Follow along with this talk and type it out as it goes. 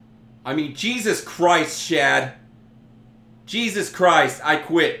I mean, Jesus Christ, Shad. Jesus Christ, I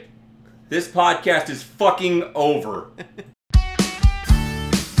quit. This podcast is fucking over.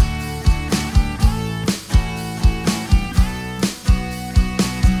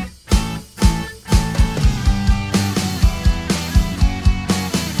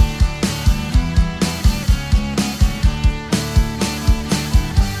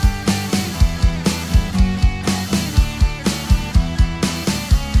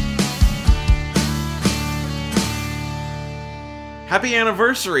 Happy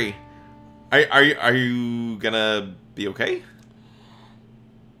anniversary! Are you gonna be okay?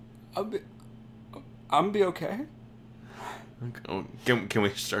 I'm be okay. Can we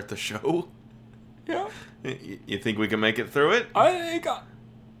start the show? Yeah. You think we can make it through it? I think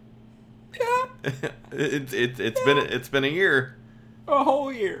yeah. It's been a year. A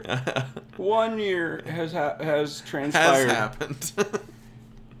whole year. 1 year has transpired. Has happened.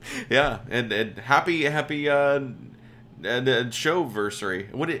 Yeah, and happy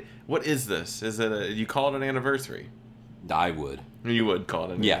showversary. What is this? Is it you call it an anniversary? I would. You would call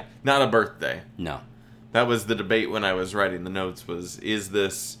it Yeah. Not a birthday. No. That was the debate when I was writing the notes. Is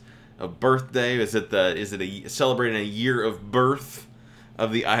this a birthday? Is it celebrating a year of birth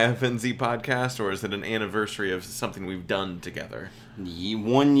of the IFNZ podcast, or is it an anniversary of something we've done together?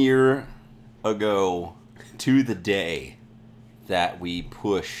 1 year ago to the day that we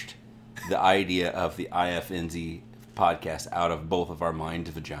pushed the idea of the IFNZ podcast out of both of our mind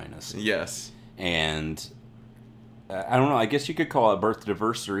vaginas. Yes. And I don't know, I guess you could call it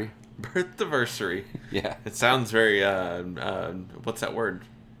birthdiversary. Birthdiversary. Yeah. It sounds very what's that word?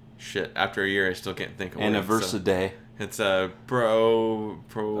 Shit. After a year I still can't think of it. Anniversary. It's a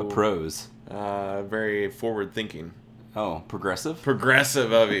prose. Very forward thinking. Oh, progressive?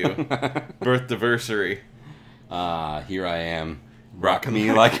 Progressive of you. Birthdiversary. Here I am. Rock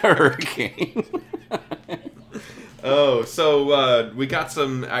me like a hurricane. Oh, so we got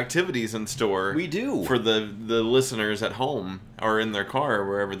some activities in store. We do. For the listeners at home or in their car or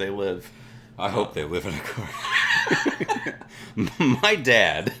wherever they live. I hope they live in a car. My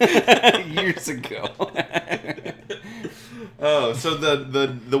dad, years ago. Oh, so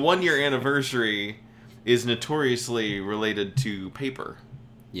the 1 year anniversary is notoriously related to paper.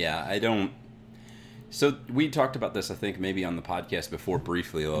 Yeah, I don't... So we talked about this, I think, maybe on the podcast before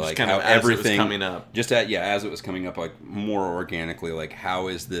briefly, like kind how of as everything it was coming up. Just as it was coming up, like more organically, like how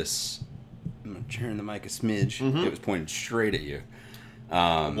is this? I'm gonna turn the mic a smidge. Mm-hmm. It was pointed straight at you.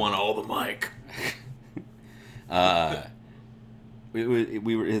 Want all the mic.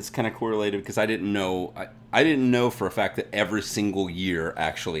 We were. It's kind of correlated because I didn't know. I didn't know for a fact that every single year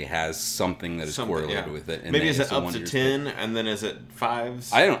actually has something that is correlated with it. And maybe is it it's a up to 1 year's 10, and then is it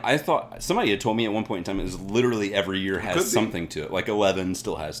 5s? I thought somebody had told me at one point in time it was literally every year has something to it. Like 11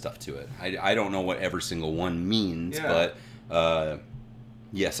 still has stuff to it. I don't know what every single one means, but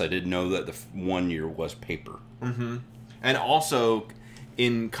yes, I did know that the 1 year was paper. Mm-hmm. And also,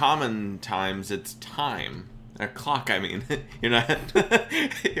 in common times, it's time. A clock, I mean. You're not...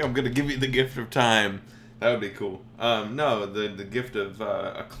 I'm going to give you the gift of time. That would be cool. No, the gift of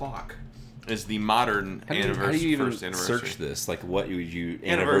a clock is the modern anniversary. How do you even first anniversary. search this? Like, what would you...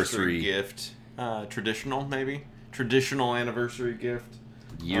 Anniversary gift. Traditional, maybe? Traditional anniversary gift.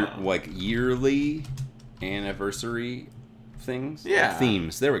 Like yearly anniversary things? Yeah. Like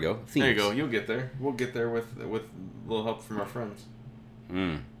themes. There we go. Themes. There you go. You'll get there. We'll get there with a little help from our friends.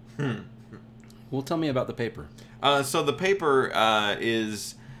 Well, tell me about the paper. So the paper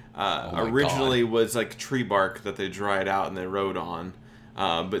is... originally was like tree bark that they dried out and they wrote on.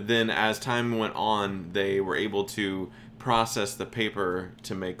 But then as time went on, they were able to process the paper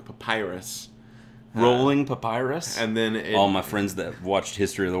to make papyrus. Rolling papyrus? And then all my friends that watched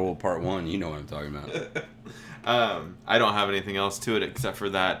History of the World Part 1, you know what I'm talking about. I don't have anything else to it except for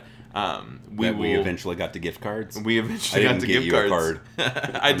that we eventually got the gift cards. We eventually got the gift cards.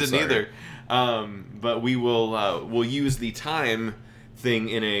 I didn't sorry. either. But we will we'll use the time thing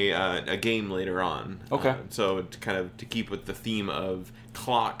in a game later on. Okay. So to keep with the theme of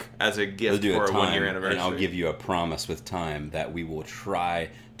clock as a gift for a 1 year anniversary. And I'll give you a promise with time that we will try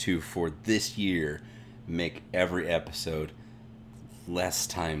to, for this year, make every episode less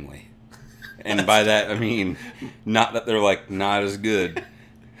timely. And by that I mean not that they're like not as good.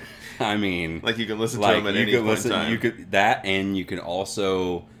 I mean like you can listen to them at any point in time. You could that, and you can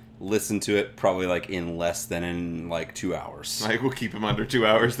also listen to it probably like in less than in like 2 hours. Like we'll keep them under 2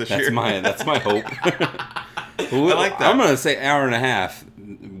 hours this year. That's my hope. I like that. I'm gonna say hour and a half.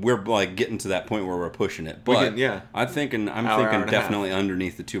 We're like getting to that point where we're pushing it, but I'm thinking definitely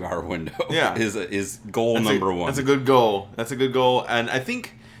underneath the 2 hour window. Yeah, is goal number one. That's a good goal. And I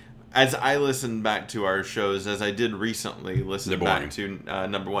think as I listen back to our shows, as I did recently listen back to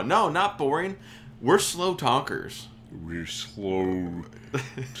number one. No, not boring. We're slow talkers. We're slow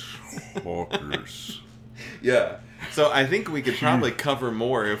talkers. Yeah. So I think we could probably cover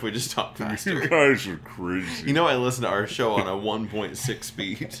more if we just talk faster. You guys are crazy. You know, I listen to our show on a 1.6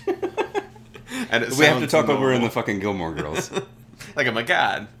 speed. And we have to talk over in the fucking Gilmore Girls. Like, oh my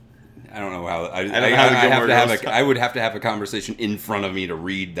God. I don't know how. I would have to have a conversation in front of me to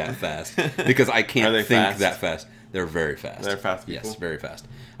read that fast because I can't think fast? That fast. They're very fast. They're fast people? Yes, very fast.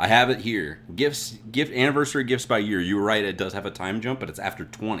 I have it here. Anniversary gifts by year. You were right. It does have a time jump, but it's after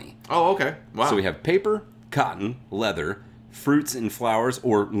 20. Oh, okay. Wow. So we have paper, cotton, leather, fruits and flowers,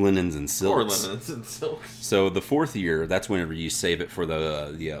 or linens and silks. So the fourth year, that's whenever you save it for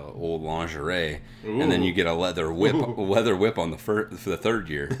the old lingerie, and then you get a leather whip on for the third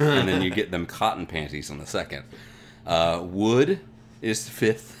year, and then you get them cotton panties on the second. Wood is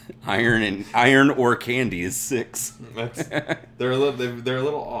fifth. Iron or candy is sixth. They're a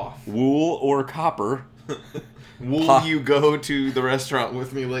little off. Wool or copper. Will you go to the restaurant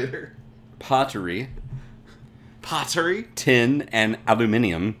with me later? Pottery. Tin and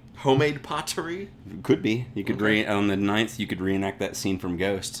aluminium. Homemade pottery? Could be. You could on the 9th, you could reenact that scene from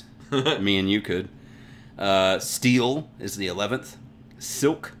Ghost. Me and you could. Steel is the 11th.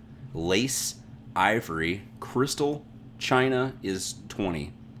 Silk, lace, ivory, crystal, china is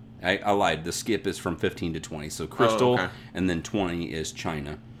 20. I lied. The skip is from 15 to 20. So crystal, and then 20 is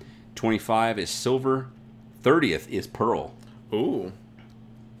china. 25 is silver. 30th is pearl. Ooh.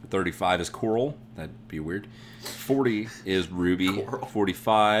 35 is coral. That'd be weird. 40 is ruby. Coral.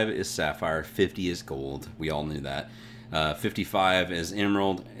 45 is sapphire. 50 is gold. We all knew that. 55 is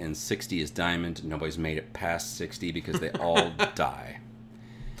emerald. And 60 is diamond. Nobody's made it past 60 because they all die.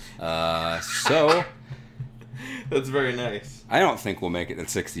 So... That's very nice. I don't think we'll make it in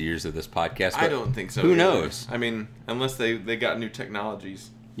 60 years of this podcast. I don't think so. Who knows? I mean, unless they got new technologies.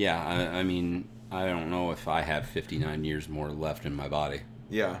 Yeah, I mean, I don't know if I have 59 years more left in my body.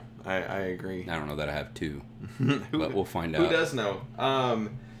 Yeah, I agree. I don't know that I have 2, but we'll find out. Who does know?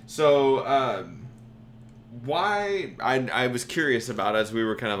 Why I was curious about, as we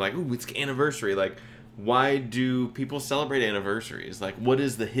were kind of like, ooh, it's anniversary. Like, why do people celebrate anniversaries? Like, what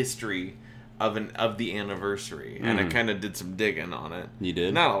is the history of the anniversary? And I kind of did some digging on it. You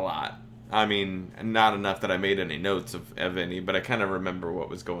did? Not a lot. I mean, not enough that I made any notes of any, but I kind of remember what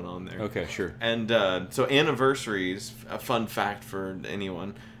was going on there. Okay, sure. And so anniversaries, a fun fact for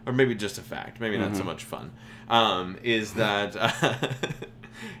anyone, or maybe just a fact, maybe not so much fun, is that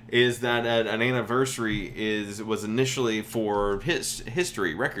an anniversary was initially for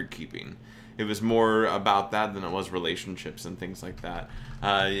history, record keeping. It was more about that than it was relationships and things like that.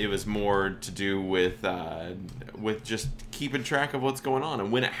 It was more to do with just keeping track of what's going on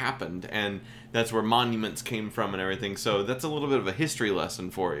and when it happened, and that's where monuments came from and everything. So that's a little bit of a history lesson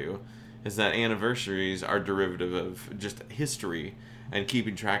for you, is that anniversaries are derivative of just history and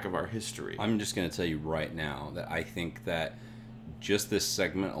keeping track of our history. I'm just going to tell you right now that I think that just this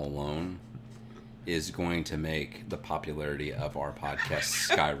segment alone is going to make the popularity of our podcast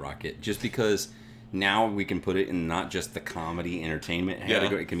skyrocket, just because now we can put it in not just the comedy entertainment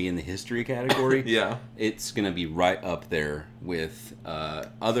category, it can be in the history category. Yeah. It's going to be right up there with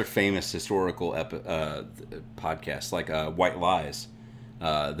other famous historical podcasts like White Lies,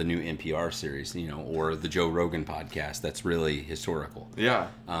 the new NPR series, or the Joe Rogan podcast that's really historical. Yeah.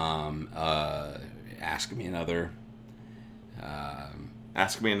 Ask Me Another.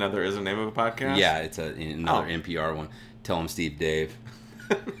 Ask Me Another is the name of a podcast? Yeah, it's another NPR one. Tell 'em Steve Dave.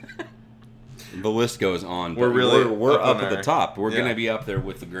 The list goes on. We're really we're up at the top. We're going to be up there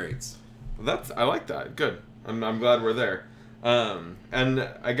with the greats. I like that. Good. I'm glad we're there. And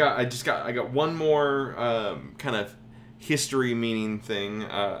I got one more kind of history meaning thing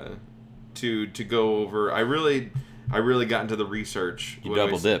to go over. I really got into the research. You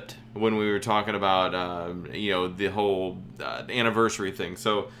double dipped when we were talking about the whole anniversary thing.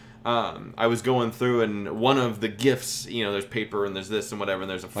 So I was going through, and one of the gifts, there's paper and there's this and whatever, and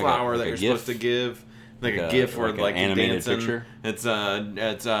there's a flower that you're supposed to give, like a gift or like an animated dancing. Picture. It's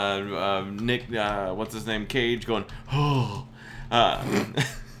Nick, what's his name, Cage, going oh.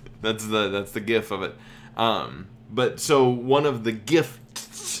 That's the gif of it. But so one of the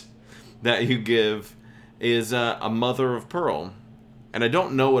gifts that you give is a mother of pearl. And I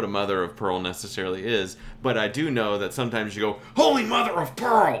don't know what a mother of pearl necessarily is, but I do know that sometimes you go, Holy Mother of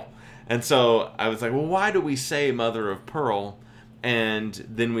Pearl! And so I was like, well, why do we say mother of pearl and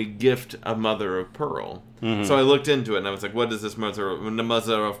then we gift a mother of pearl? Mm-hmm. So I looked into it and I was like, what does this mother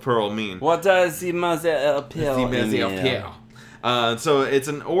of pearl mean? What does the mother of pearl mean? So it's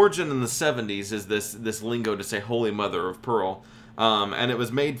an origin in the 70s is this lingo to say Holy Mother of Pearl. And it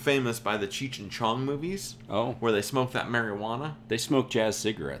was made famous by the Cheech and Chong movies. Oh. Where they smoke that marijuana. They smoke jazz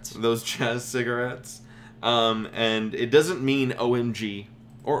cigarettes. Those jazz cigarettes. And it doesn't mean OMG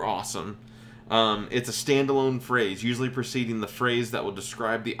or awesome. It's a standalone phrase, usually preceding the phrase that will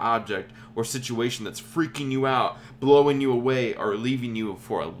describe the object or situation that's freaking you out, blowing you away, or leaving you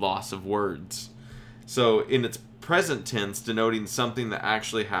for a loss of words. So in its present tense, denoting something that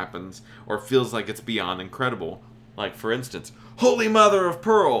actually happens or feels like it's beyond incredible. Like, for instance, Holy Mother of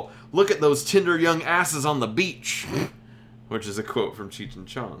Pearl, look at those tender young asses on the beach. Which is a quote from Cheech and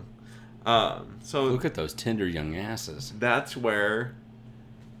Chong. So Look at those tender young asses. That's where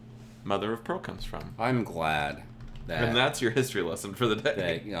Mother of Pearl comes from. I'm glad that... And that's your history lesson for the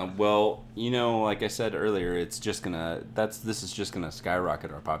day. Well, like I said earlier, it's just gonna... This is just gonna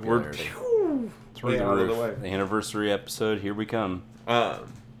skyrocket our popularity. Through the roof. The anniversary episode, here we come.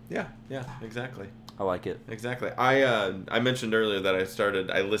 Yeah, exactly. I like it. Exactly. I mentioned earlier that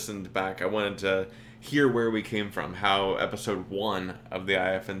I listened back. I wanted to hear where we came from, how episode 1 of the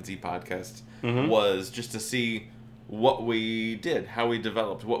IFNZ podcast was, just to see what we did, how we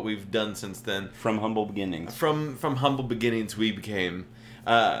developed, what we've done since then. From humble beginnings. From humble beginnings we became.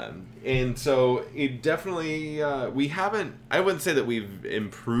 And so it definitely, we haven't, I wouldn't say that we've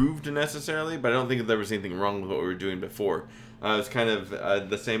improved necessarily, but I don't think that there was anything wrong with what we were doing before. It's kind of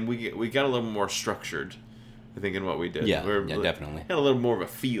the same. We got a little more structured, I think, in what we did. Yeah, definitely. Had a little more of a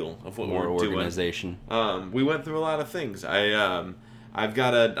feel of what we were doing. More organization. We went through a lot of things. I've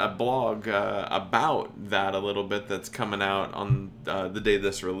got a blog about that a little bit that's coming out on the day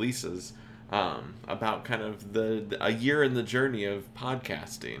this releases, about kind of a year in the journey of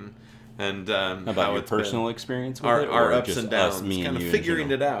podcasting. And about how your personal experience with our ups and downs, kind of figuring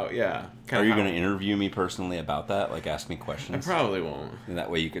it out. Yeah. Are you going to interview me personally about that? Like, ask me questions? I probably won't. And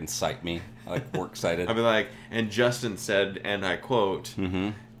that way you can cite me. We're excited. I'll be like, and Justin said, and I quote,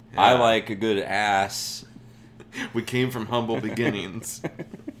 I like a good ass. We came from humble beginnings.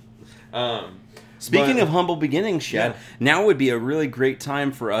 Speaking of humble beginnings, Shad, now would be a really great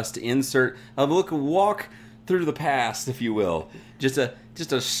time for us to insert a walk through the past, if you will. Just a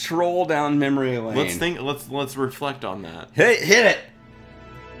stroll down memory lane. Let's reflect on that. Hit it.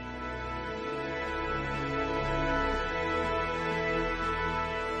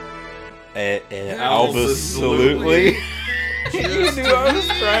 Absolutely. You knew I was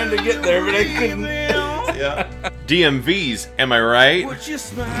trying to get there, but I couldn't. Yeah. DMVs, am I right?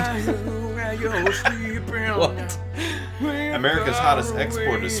 What? America's hottest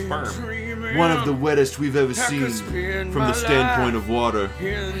export is sperm. One of the wettest we've ever seen from the standpoint of water.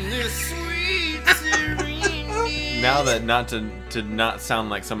 Now that not to sound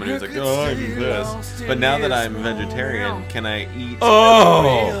like someone who's like, oh, I do this, but now that I'm vegetarian, can I eat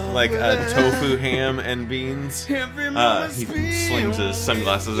like a tofu ham and beans? He slings his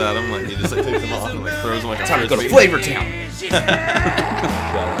sunglasses at him, like he just takes them off and throws them like a time to go to Flavor Town.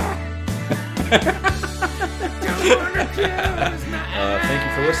 Thank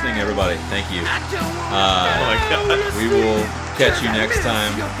you for listening, everybody. Thank you. Oh my God. We will catch you next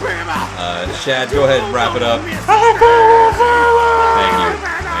time. Shad, go ahead and wrap it up. Thank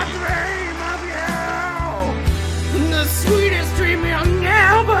you. The sweetest dream you'll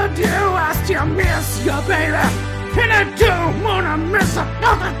never do. I still miss you, baby, and I don't wanna miss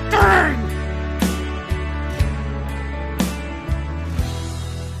another thing.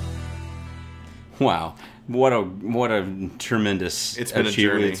 Wow. What a tremendous been a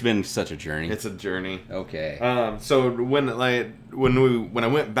journey. It's been such a journey. It's a journey. Okay. So when I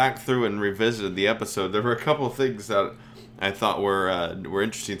went back through and revisited the episode, there were a couple of things that I thought were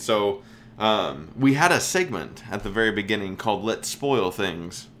interesting. So we had a segment at the very beginning called "Let's Spoil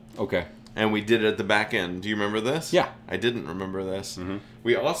Things." Okay. And we did it at the back end. Do you remember this? Yeah. I didn't remember this. Mm-hmm.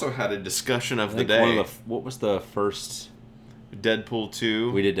 We also had a discussion of the day. What was the first? Deadpool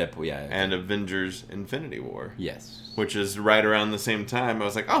 2. We did Deadpool, yeah. And Avengers Infinity War. Yes. Which is right around the same time. I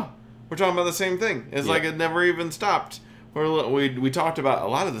was like, oh, we're talking about the same thing. It's like it never even stopped. We talked about a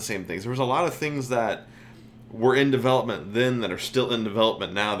lot of the same things. There was a lot of things that were in development then that are still in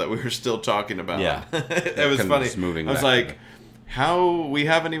development now that we were still talking about. Yeah. It was funny. Moving I was like, how we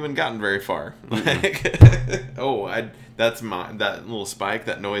haven't even gotten very far. Like, that's that little spike,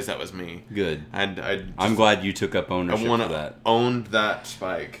 that noise, that was me. Good. I'm glad you took up ownership for that. Owned that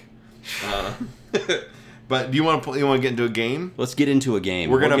spike. But do you want to get into a game? Let's get into a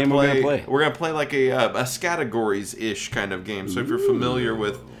game. We're gonna play like a categories-ish kind of game. So if you're familiar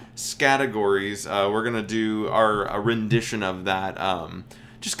with categories, we're gonna do a rendition of that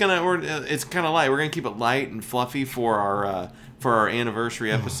it's kind of light. We're gonna keep it light and fluffy for our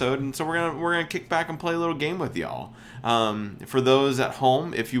anniversary episode, and so we're gonna kick back and play a little game with y'all. For those at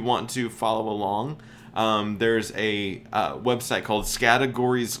home, if you want to follow along, there's a website called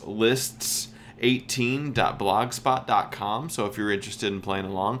Scatagorieslists18.blogspot.com. So if you're interested in playing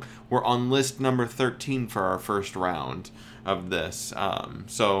along, we're on list number 13 for our first round of this.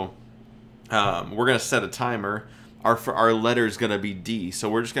 We're gonna set a timer. Our letter is gonna be D. So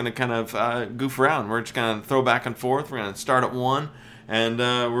we're just gonna kind of goof around. We're just gonna throw back and forth. We're gonna start at 1, and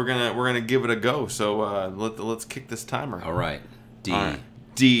we're gonna give it a go. So let's kick this timer. All right. D. All right.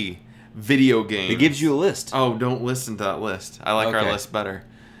 D. Video games. It gives you a list. Oh, don't listen to that list. I like our list better.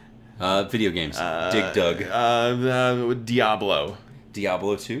 Video games. Dig Dug. Diablo.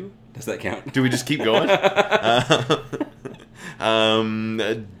 Diablo 2? Does that count? Do we just keep going?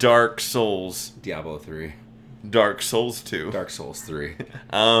 Dark Souls. Diablo 3. Dark Souls 2. Dark Souls 3.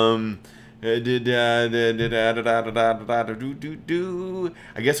 I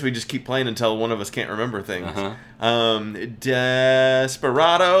guess we just keep playing until one of us can't remember things.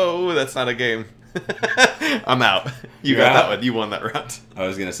 Desperado. That's not a game. I'm out. You got that one. You won that round. I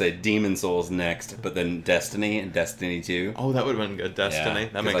was gonna say Demon Souls next, but then Destiny and Destiny 2. Oh, that would have been good. Destiny.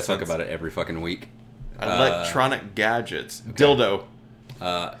 That makes sense. I talk about it every fucking week. Electronic gadgets. Okay. Dildo.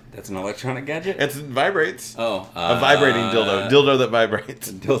 That's an electronic gadget? It vibrates. Oh. A vibrating dildo. Dildo that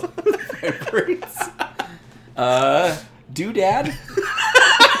vibrates. Dildo that vibrates. Doodad?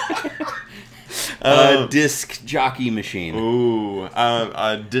 Disc jockey machine. Ooh.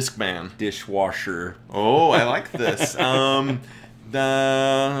 Discman. Dishwasher. Oh, I like this. A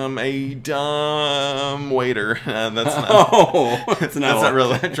dumb waiter. That's not. Oh, that's not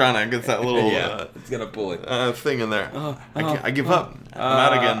real electronic. It's that little. It's got a pulley thing in there. I give up. I'm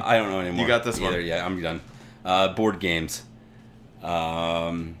out again. I don't know anymore. You got this one. Yeah, I'm done. Board games.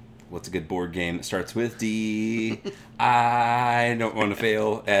 What's a good board game that starts with D? I don't want to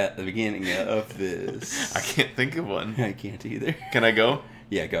fail at the beginning of this. I can't think of one. I can't either. Can I go?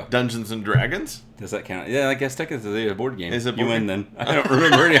 Yeah, go. Dungeons and Dragons? Does that count? Yeah, I guess technically a board game. Is it you win then. I don't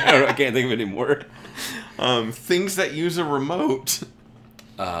remember any. I can't think of it anymore. Things that use a remote.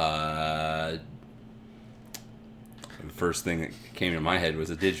 The first thing that came to my head was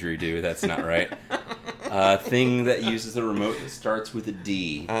a didgeridoo. That's not right. Thing that uses a remote that starts with a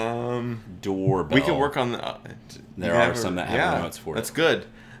D. Doorbell. We can work on the. There are some that have remotes for it. That's good.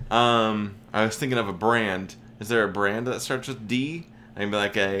 I was thinking of a brand. Is there a brand that starts with D? Maybe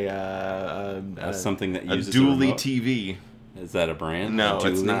like something that uses a Dually a remote. TV. Is that a brand? No,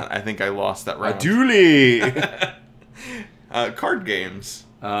 it's not. I think I lost that round. A Dually. Card games.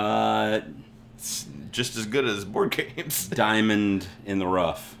 It's just as good as board games. Diamond in the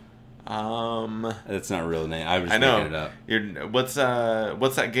Rough. That's not a real name. I was just making it up. What's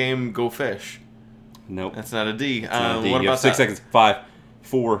that game? Go Fish. Nope. That's not a D. Not a D. What you about have 6 seconds? 5,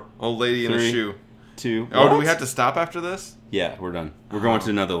 4. Old lady 3, in a shoe. 2. Oh, what? do we have to stop after this? Yeah, we're done. We're going to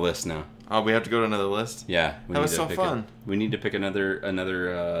another list now. Oh, we have to go to another list? Yeah. That was so fun. We need to pick another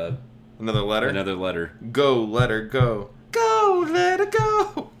letter? Another letter. Go, letter, go. Go, let it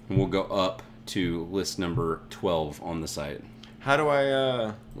go. And we'll go up to list number 12 on the site. How do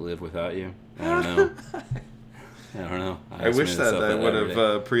I live without you? I don't know. I don't know. I wish that I would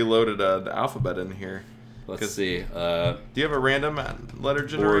have preloaded the alphabet in here. Let's see. Do you have a random letter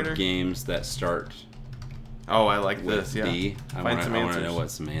generator? Board games that start. Oh, I like this. Yeah. D. I want to know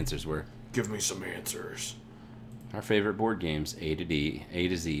what some answers were. Give me some answers. Our favorite board games: A to D, A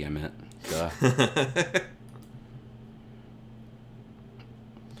to Z. I meant. Duh.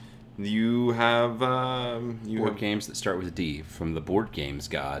 You have board games that start with D from the Board Game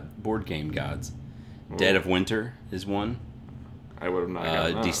Gods. Dead of Winter is one. I would have not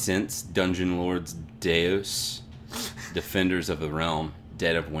gotten that. Descents, Dungeon Lords, Deus, Defenders of the Realm,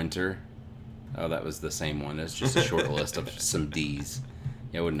 Dead of Winter. Oh, that was the same one. It's just a short list of some D's.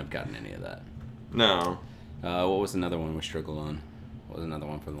 Yeah, I wouldn't have gotten any of that. No. What was another one we struggled on? What was another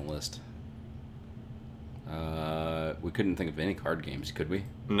one from the list? We couldn't think of any card games, could we?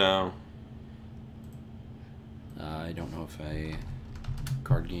 No. I don't know if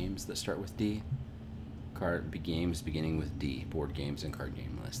card games that start with D. Games beginning with D. Board games and card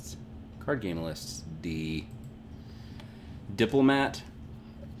game lists. Card game lists, D. Diplomat,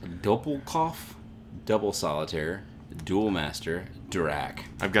 Doppelkopf, Double Solitaire, Duel Master, Dirac.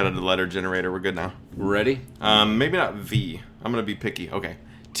 I've got a letter generator. We're good now. Ready? Maybe not V. I'm going to be picky. Okay.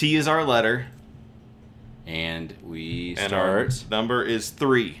 T is our letter. And we and start. Our number is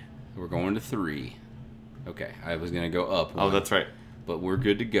 3. We're going to 3. Okay. I was going to go up 1. Oh, that's right. But we're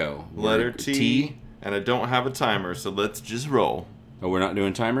good to go. Letter T. And I don't have a timer, so let's just roll. Oh, we're not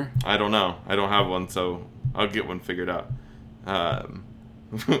doing timer? I don't know. I don't have one, so I'll get one figured out.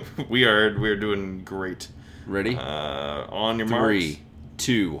 We're doing great. Ready? On your 3,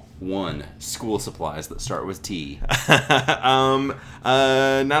 2, 1. School supplies that start with T. Not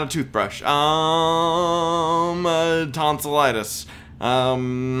a toothbrush. Tonsillitis.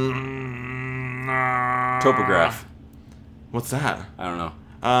 Topograph. What's that? I don't know.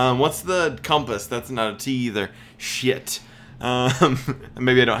 What's the compass? That's not a T either. Shit.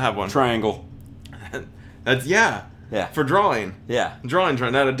 Maybe I don't have one. Triangle. That's yeah. Yeah. For drawing. Yeah. Drawing,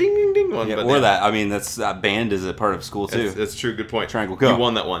 not a ding ding ding one. Yeah, but or that. I mean, that's band is a part of school too. It's true. Good point. Triangle, go. You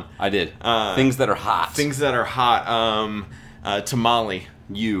won that one. I did. Things that are hot. Things that are hot. Tamale.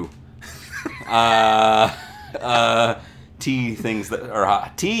 You. Tea. Things that are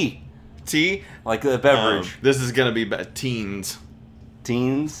hot. Tea. Tea. Like the beverage. This is gonna be teens.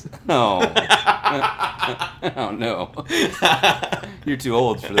 Teens? No. Oh no. You're too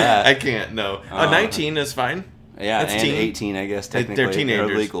old for that. I can't. No. 19 is fine. Yeah, That's and teen. 18, I guess. Technically, They're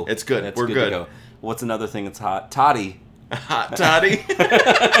teenagers. legal. It's good. That's We're to good. go. What's another thing that's hot? Toddy. Hot toddy.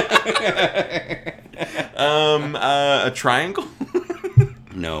 A triangle.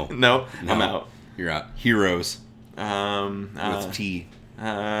 No. No, I'm out. You're out. Heroes. With T.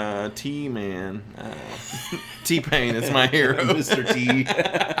 T-Man. T-Pain is my hero. Mr. T.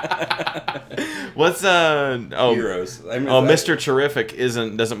 What's Heroes. Mr. Terrific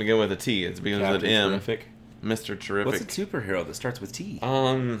doesn't begin with a T. It begins with an M. Terrific. Mr. Terrific. What's a superhero that starts with T?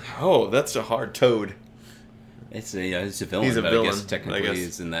 That's a hard Toad. It's a villain. He's a but villain, I guess technically I guess.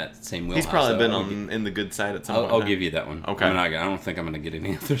 he's in that same wheelhouse. He's probably so been in the good side at some point. I'll give you that one. Okay. I don't think I'm going to get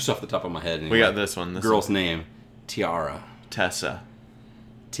any others off the top of my head. Anyway. We got this one. Girl's name. Tiara. Tessa.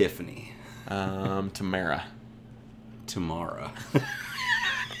 Tiffany. Tamara. Tamara.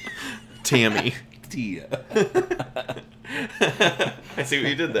 Tammy. Tia. I see what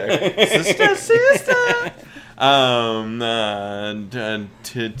you did there. Sister.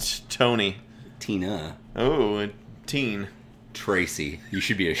 Tony. Tina. Oh, teen. Tracy. You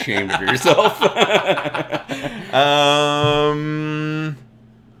should be ashamed of yourself. I'm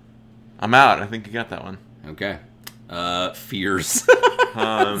out. I think you got that one. Okay. Fears.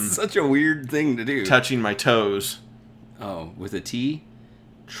 Such a weird thing to do. Touching my toes. Oh, with a T?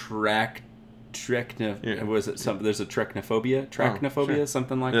 Yeah. Was it something? There's a Trachnophobia, sure.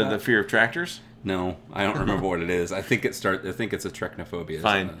 something like that. The fear of tractors. No, I don't remember what it is. I think it's a Trachnophobia.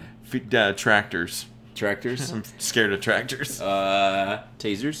 Fine. Tractors. Tractors. I'm scared of tractors.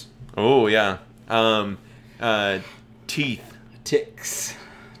 Tasers. Oh yeah. Teeth. Ticks.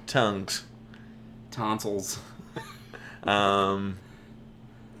 Tongues. Tonsils.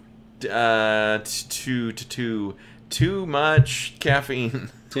 Too much caffeine.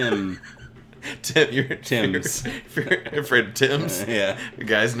 Tim. Tim's. You're afraid of Tim's? Yeah. The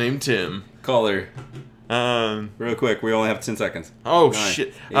guy's named Tim. Color. Real quick. We only have 10 seconds. Oh 9,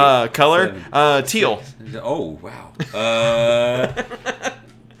 shit. 8, Color. 7, Teal. 6. Oh wow.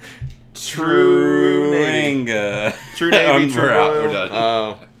 True. True Navy. We're out. We're done.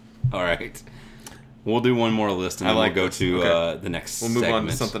 Oh. All right. We'll do one more list and then we'll go to the next We'll move on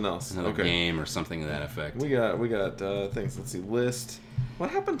to segment. something else. Another Okay. game or something to that effect. We got things. Let's see. List.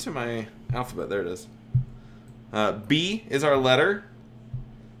 What happened to my alphabet? There it is. B is our letter.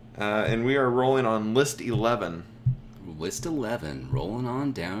 And we are rolling on list 11. List 11. Rolling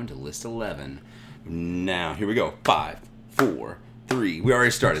on down to list 11. Now, here we go. 5, 4, 3. We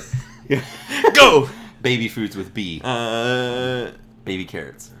already started. Go! Baby foods with B. Baby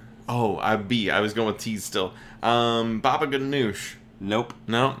carrots. Oh, B. I was going with T still. Baba Ganoush. Nope.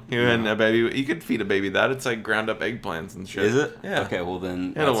 No, a baby. You could feed a baby that. It's like ground up eggplants and shit. Is it? Yeah. Okay, well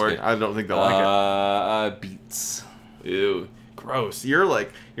then. It'll that's work. good. I don't think they'll like Beets. it. Ew. Gross. You're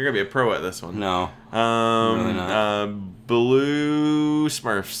gonna be a pro at this one. No. Really not. Blue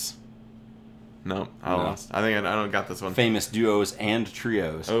Smurfs. No, I No. lost. I think I don't got this one. Famous duos and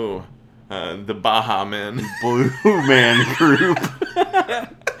trios. Oh, the Baja Men. Blue Man Group.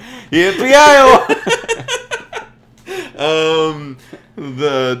 Yippee Iowa!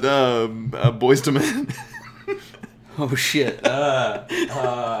 The Boys to Men. Oh shit.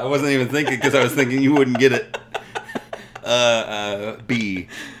 I wasn't even thinking because I was thinking you wouldn't get it. B.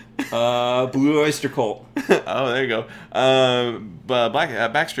 Blue Oyster Cult. Oh, there you go.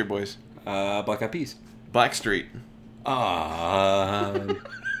 Backstreet Boys. Black Eyed Peas.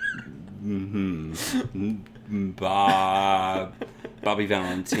 Bobby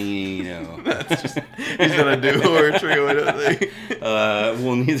Valentino. He's gonna do horror trio, I don't think.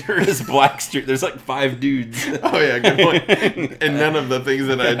 Well, neither is Blackstreet. There's like 5 dudes. Oh yeah, good point. And none of the things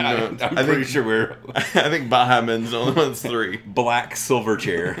that I know. I'm I pretty think sure we're I think Bahaman's the only one's 3. Black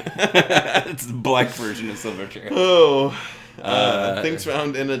Silverchair. It's the black version of Silverchair. Oh, things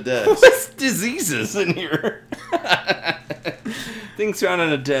found in a desk. What's diseases in here? Things found on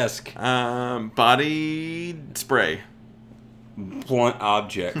a desk. Body spray. Blunt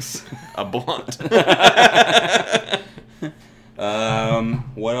objects. A blunt.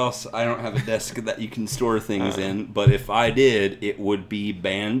 What else? I don't have a desk that you can store things in, but if I did, it would be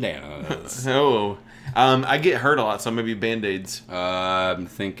bandanas. Oh. I get hurt a lot, so maybe Band-Aids. I'm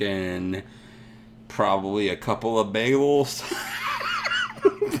thinking probably a couple of bagels.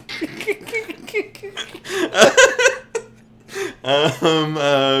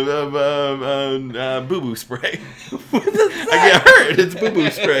 Boo-boo spray. I get hurt. It's boo-boo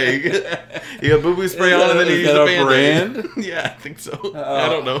spray. You got boo-boo spray on and then you use the Band-Aid. Yeah, I think so. I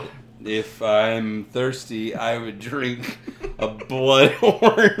don't know. If I'm thirsty, I would drink a blood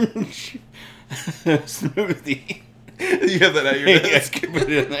orange smoothie. You have that at your desk. Put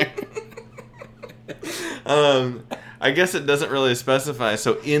it in there. I guess it doesn't really specify.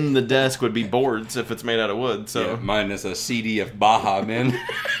 So in the desk would be boards if it's made out of wood. So Yeah, mine is a CD of Baha Men.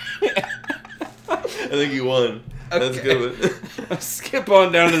 I think you won. That's Okay. good. Skip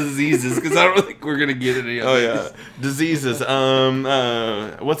on down to diseases because I don't think we're gonna get any of Oh these. yeah, diseases.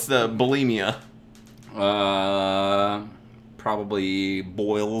 What's the bulimia? Probably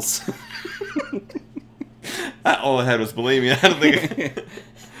boils. All I had was bulimia. I don't think.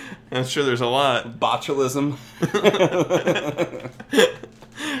 I'm sure there's a lot. Botulism.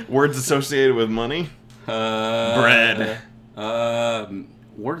 Words associated with money. Bread.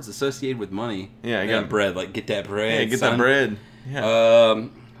 Words associated with money. Yeah, I got- bread. Like get that bread. Hey, get son. that bread. Yeah.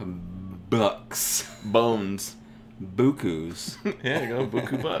 Bucks. Bones. Bukus. Yeah, go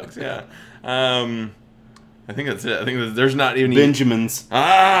buku bucks. Yeah. I think that's it. I think there's not even. Benjamins.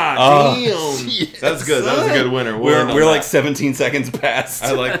 Damn. yes, That's good. That was a good winner. We're like 17 seconds past.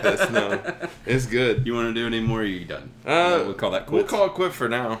 I like this. No, it's good. You want to do any more? Or are you done? Uh, we'll call that We'll quits. call it quit for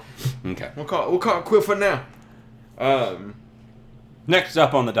now. Okay. We'll call it quit for now. Next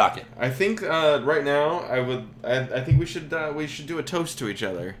up on the docket, I think right now I think we should do a toast to each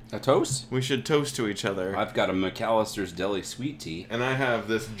other. a toast. We should toast to each other. I've got a McAllister's Deli sweet tea. And I have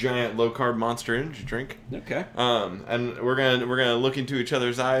this giant low carb Monster Energy drink. Okay. And we're gonna look into each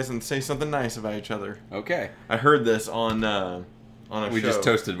other's eyes and say something nice about each other. Okay. I heard this on a We show. just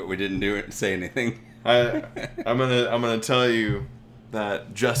toasted, but we didn't say anything. I'm gonna tell you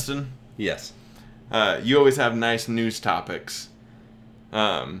that Justin, Yes. you always have nice news topics.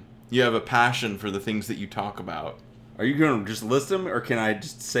 You have a passion for the things that you talk about. Are you going to just list them, or can I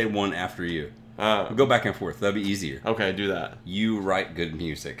just say one after you? We'll go back and forth. That'd be easier. Okay, do that. You write good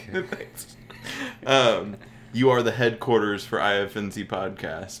music. Thanks. You are the headquarters for IFNZ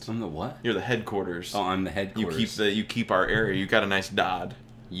podcast. I'm the what? You're the headquarters. Oh, I'm the headquarters. You keep our area. You got a nice Dodd.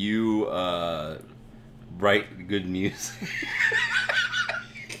 You write good music.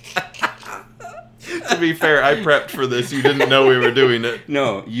 To be fair, I prepped for this. You didn't know we were doing it.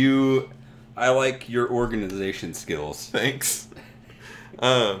 No, I like your organization skills. Thanks.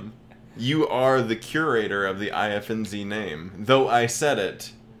 You are the curator of the IFNZ name. Though I said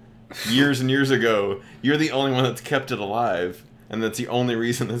it years and years ago, you're the only one that's kept it alive. And that's the only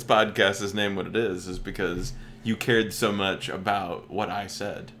reason this podcast is named what it is because you cared so much about what I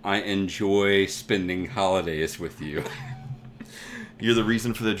said. I enjoy spending holidays with you. You're the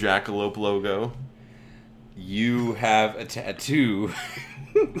reason for the Jackalope logo. You have a tattoo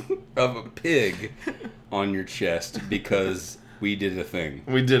of a pig on your chest because we did a thing.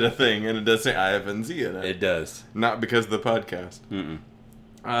 We did a thing, and it does say IFNZ in it. It does. Not because of the podcast.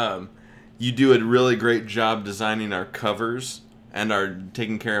 Mm-mm. You do a really great job designing our covers and are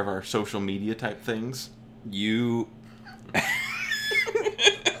taking care of our social media type things. You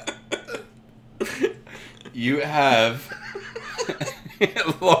have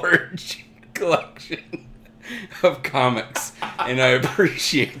a large collection of comics, and I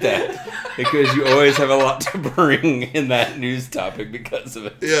appreciate that because you always have a lot to bring in that news topic because of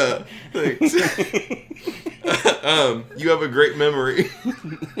it. Yeah, thanks. You have a great memory.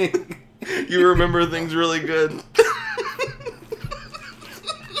 You remember things really good.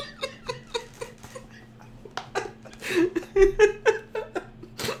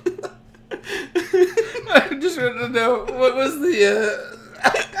 I just wanted to know what was the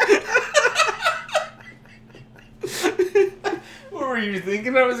what were you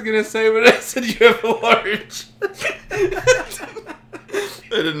thinking I was gonna say when I said you have a large? I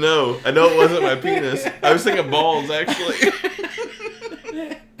didn't know. I know it wasn't my penis. I was thinking balls, actually.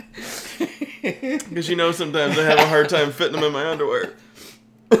 Because you know sometimes I have a hard time fitting them in my underwear.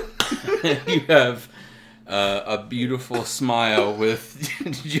 You have a beautiful smile with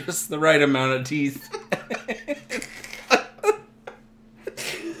just the right amount of teeth.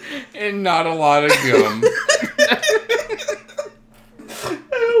 And not a lot of gum. I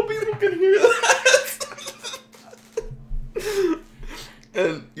hope people can hear that.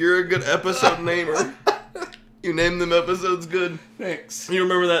 And you're a good episode namer. You name them episodes good. Thanks. You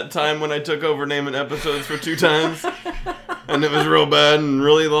remember that time when I took over naming episodes for 2 times? And it was real bad and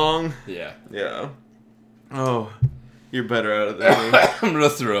really long? Yeah. Yeah. Oh, you're better at it than me. I'm gonna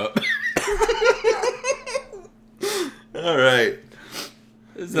throw up. All right.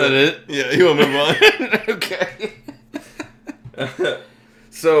 Is that it? Yeah, you want to move on? Okay.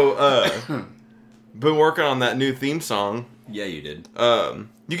 So, been working on that new theme song. Yeah, you did.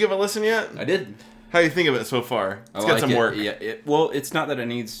 You give it a listen yet? I did. How do you think of it so far? It's I got like some it. work. Yeah. Well, it's not that it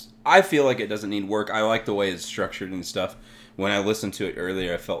needs. I feel like it doesn't need work. I like the way it's structured and stuff. When I listened to it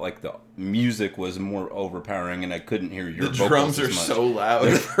earlier, I felt like the music was more overpowering, and I couldn't hear your The vocals drums as are much. so loud.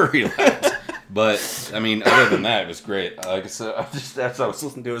 They're very loud. But I mean, other than that, it was great. Like so, just as I was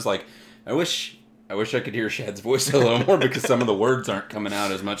listening to it, I was like, I wish I could hear Shad's voice a little more because some of the words aren't coming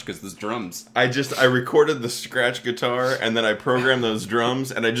out as much because there's drums. I recorded the scratch guitar and then I programmed those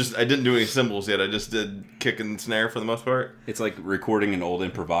drums and I didn't do any cymbals yet. I just did kick and snare for the most part. It's like recording an old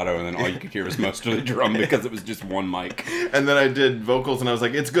improvato and then all you could hear was mostly drum because it was just one mic. And then I did vocals and I was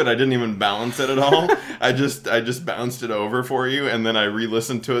like, it's good. I didn't even balance it at all. I just bounced it over for you and then I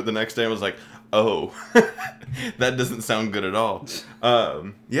re-listened to it the next day and was like, oh, that doesn't sound good at all.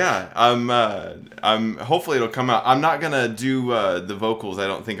 Yeah, I'm hopefully it'll come out. I'm not gonna do the vocals, I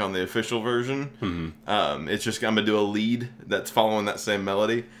don't think, on the official version. Mm-hmm. It's just I'm gonna do a lead that's following that same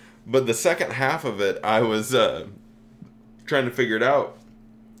melody. But the second half of it, I was trying to figure it out,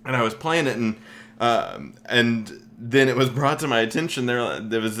 and I was playing it, and then it was brought to my attention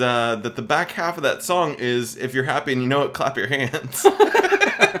there was that the back half of that song is "If you're happy and you know it, clap your hands."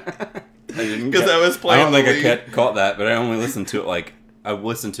 Because I was playing. I don't think I caught that, but I only listened to it I've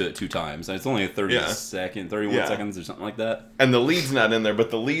listened to it 2 times. It's only a 31 seconds or something like that. And the lead's not in there, but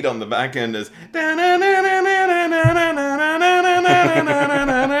the lead on the back end is.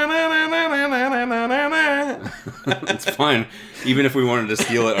 It's fine. Even if we wanted to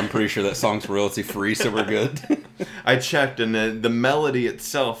steal it, I'm pretty sure that song's royalty free, so we're good. I checked, and the melody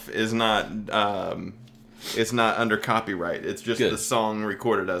itself is not. It's not under copyright. It's just Good. The song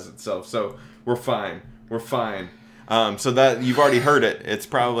recorded as itself. So we're fine. We're fine. So that you've already heard it. It's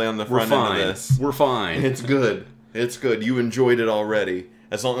probably on the front end of this. We're fine. It's good. It's good. You enjoyed it already.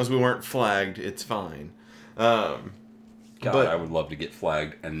 As long as we weren't flagged, it's fine. God, but- I would love to get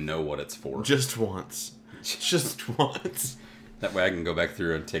flagged and know what it's for. Just once. Just once. That way I can go back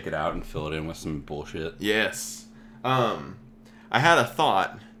through and take it out and fill it in with some bullshit. Yes. I had a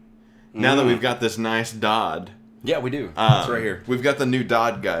thought. Now that we've got this nice Dodd. Yeah, we do. It's right here. We've got the new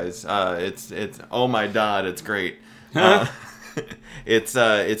Dodd, guys. It's oh my Dodd, it's great.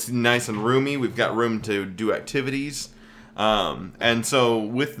 It's nice and roomy. We've got room to do activities. And so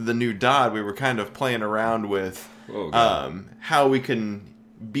with the new Dodd, we were kind of playing around with how we can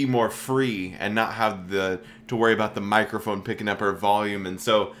be more free and not have to worry about the microphone picking up our volume. And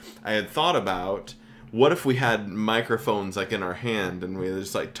so I had thought about, what if we had microphones like in our hand and we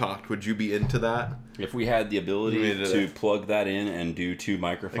just like talked? Would you be into that? If we had the ability to plug that in and do 2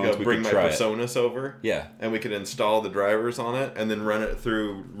 microphones, we bring could my try it. PreSonus over. Yeah. And we could install the drivers on it and then run it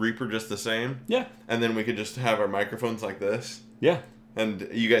through Reaper just the same. Yeah. And then we could just have our microphones like this. Yeah. And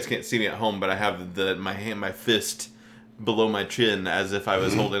you guys can't see me at home, but I have my fist below my chin as if I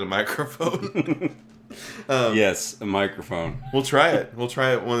was holding a microphone. Yes, a microphone. We'll try it. We'll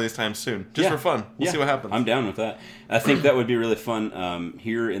try it one of these times soon. Just for fun. We'll see what happens. I'm down with that. I think that would be really fun.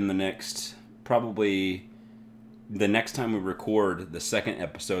 Here in the next, probably the next time we record, the second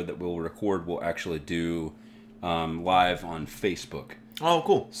episode that we'll record, we'll actually do live on Facebook. Oh,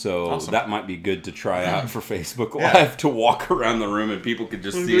 cool. So Awesome. that might be good to try out for Facebook Live, to walk around the room and people could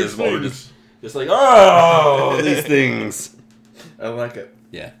just see us while we're just like, oh, these things. I like it.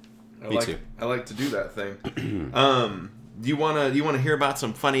 Yeah. Me too. I like to do that thing. Do you wanna hear about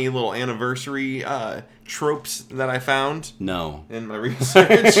some funny little anniversary tropes that I found No. in my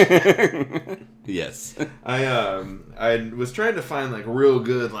research? Yes. I was trying to find like real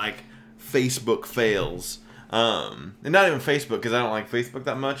good like Facebook fails, and not even Facebook because I don't like Facebook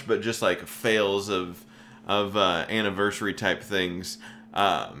that much, but just like fails of anniversary type things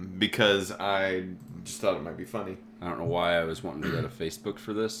because I just thought it might be funny. I don't know why I was wanting to go to Facebook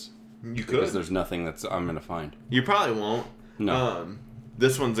for this. You Because could. there's nothing I'm going to find. You probably won't. No.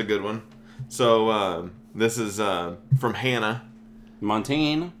 This one's a good one. So this is from Hannah.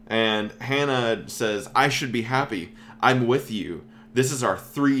 Montaigne. And Hannah says, I should be happy. I'm with you. This is our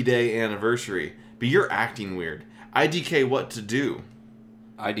 3-day anniversary. But you're acting weird. IDK what to do.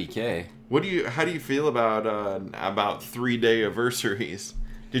 IDK. How do you feel about 3-day anniversaries?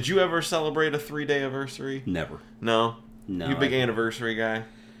 Did you ever celebrate a 3-day anniversary? Never. No? No. You a big anniversary guy?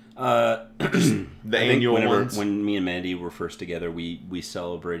 The annual ones? When me and Mandy were first together, we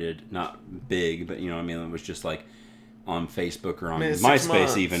celebrated, not big, but it was just like on Facebook or on 6 MySpace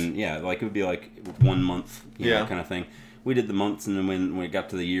months. even. Yeah, like it would be like 1 month, Yeah. kind of thing. We did the months, and then when it got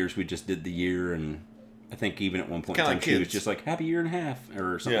to the years, we just did the year. And I think even at one point in Kinda time, like she was kids. just like, happy year and a half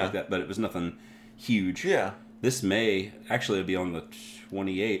or something Yeah. like that. But it was nothing huge. Yeah. This May, actually it'll be on the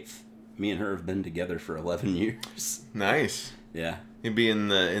 28th. Me and her have been together for 11 years. Nice. Yeah. You'd be in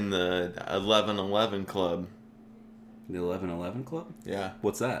the 11-11 club. The 11-11 Club? Yeah.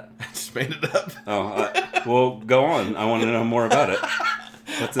 What's that? I just made it up. Oh, well, go on. I want to know more about it.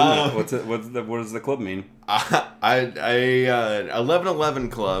 What's in it? What does the club mean?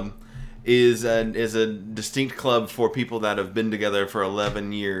 11-11 club is a distinct club for people that have been together for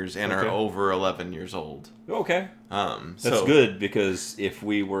 11 years and are Okay. over 11 years old. Okay. That's So good, because if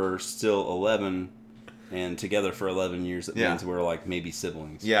we were still 11 and together for 11 years, it Yeah. means we're like maybe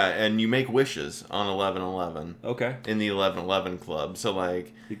siblings. Yeah, and you make wishes on 11-11 Okay. in the 11-11 club. So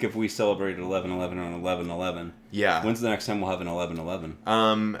like, Like if we celebrated 11-11 on 11-11, yeah. when's the next time we'll have an 11-11?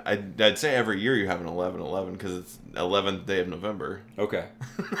 I'd say every year you have an 11-11 because it's 11th day of November. Okay.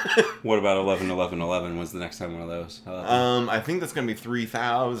 What about 11-11-11? When's the next time one of those? I think that's gonna be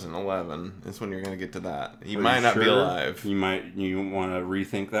 3011. Is when you're gonna get to that. You Are might you not be sure? alive. You want to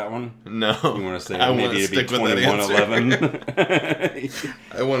rethink that one? No, You want to say I wanna maybe it'd be stick with that answer. 21-11?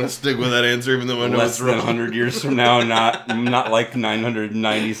 I want to stick with that answer, even though I know Less it's than wrong. 100 years from now, not like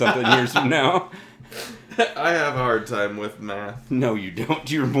 990 something years from now. I have a hard time with math. No, you don't.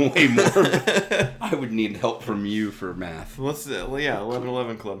 You're way more. I would need help from you for math. Let's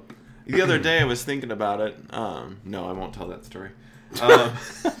 11-11 club. The other day I was thinking about it. No, I won't tell that story.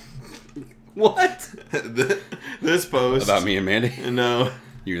 What? This post About me and Mandy? No,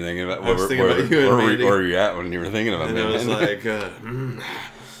 You were thinking about I was thinking about you and Mandy. where were you at when you were thinking about and me it and was Mandy? like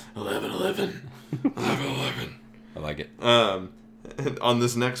 11-11. I like it. On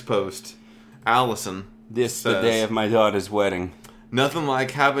this next post, Allison. This the says, day of my daughter's wedding. Nothing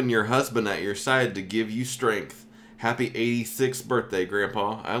like having your husband at your side to give you strength. Happy 86th birthday,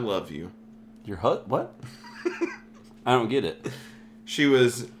 Grandpa. I love you. Your what? I don't get it. She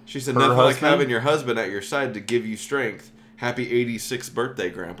said Her nothing like husband? having your husband at your side to give you strength. Happy 86th birthday,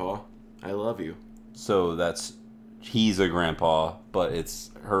 Grandpa. I love you. So he's a grandpa, but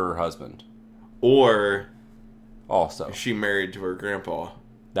it's her husband. Or Also, she married to her grandpa.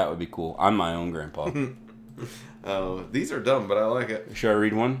 that would be cool. I'm my own grandpa. Oh, these are dumb, but I like it. Should I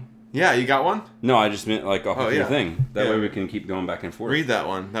read one? Yeah, you got one? No, I just meant like off Oh, of your yeah. thing. That Yeah. way we can keep going back and forth. Read that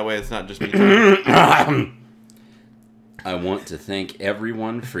one. That way it's not just me talking. I want to thank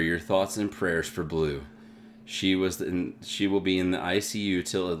everyone for your thoughts and prayers for Blue. She will be in the ICU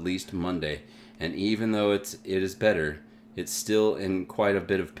till at least Monday, and even though it is better, it's still in quite a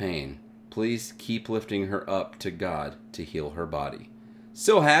bit of pain. Please keep lifting her up to God to heal her body.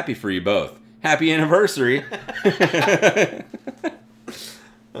 So happy for you both. Happy anniversary.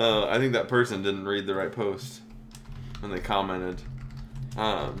 I think that person didn't read the right post when they commented.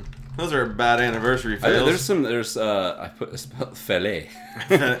 Those are bad anniversary fails. I put filet.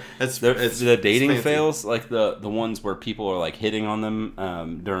 it's The dating fancy. fails, like the ones where people are like hitting on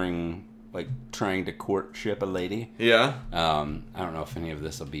them during like trying to courtship a lady. Yeah. I don't know if any of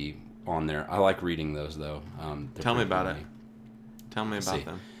this will be on there. I like reading those though. Tell me pretty about funny. it. Tell me about See.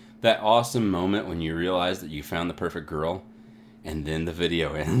 them. That awesome moment when you realize that you found the perfect girl, and then the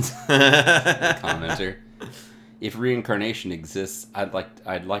video ends. Commenter. If reincarnation exists, I'd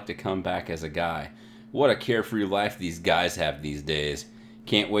like to come back as a guy. What a carefree life these guys have these days.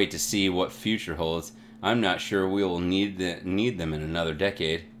 Can't wait to see what future holds. I'm not sure we will need them in another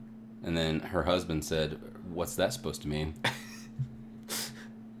decade. And then her husband said, "What's that supposed to mean?"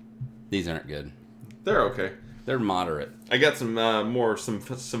 These aren't good. They're okay. They're moderate. I got some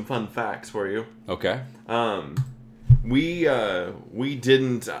fun facts for you. Okay. We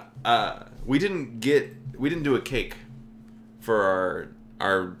didn't do a cake for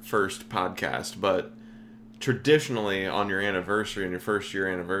our first podcast, but traditionally on your anniversary, on your first year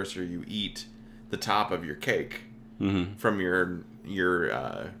anniversary, you eat the top of your cake from your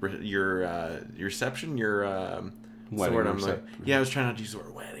reception, Wedding like, yeah, I was trying not to use the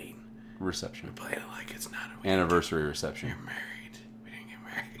word wedding. Reception. Play it like it's not a wedding. Anniversary reception. You're married. We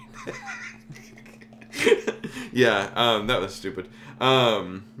didn't get married. Yeah, that was stupid.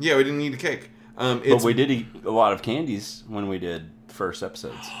 Yeah, we didn't eat a cake. But we did eat a lot of candies when we did first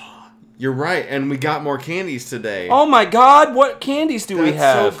episodes. You're right, and we got more candies today. Oh my God! What candies do we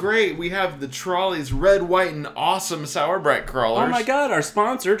have? That's so great. We have the Trolley's red, white, and awesome Sour Bright crawlers. Oh my God! Our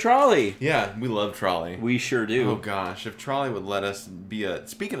sponsor, Trolley. Yeah, we love Trolley. We sure do. Oh gosh, if Trolley would let us be a...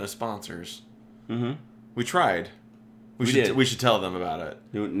 Speaking of sponsors, we tried. We did. We should tell them about it.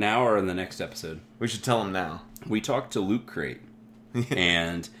 Now or in the next episode? We should tell them now. We talked to Loot Crate,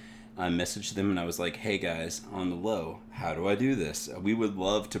 and I messaged them and I was like, "Hey guys, on the low, how do I do this? We would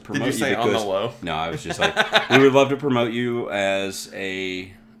love to promote you." Did you say on the low? No, I was just like, we would love to promote you as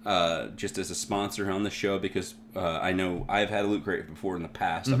a just as a sponsor on the show because I know I've had a Loot Crate before in the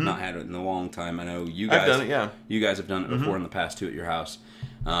past. I've not had it in a long time. I know you guys. I've done it. Yeah, you guys have done it before in the past too at your house.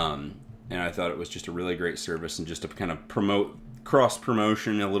 And I thought it was just a really great service and just to kind of promote cross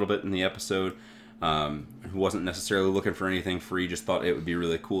promotion a little bit in the episode. Who wasn't necessarily looking for anything free, just thought it would be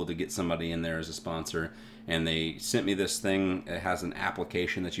really cool to get somebody in there as a sponsor. And they sent me this thing. It has an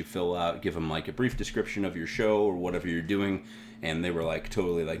application that you fill out, give them like a brief description of your show or whatever you're doing. And they were like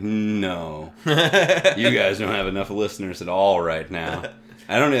totally like, no, you guys don't have enough listeners at all right now.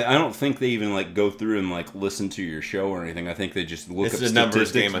 I don't think they even like go through and like listen to your show or anything. I think they just look it's up a numbers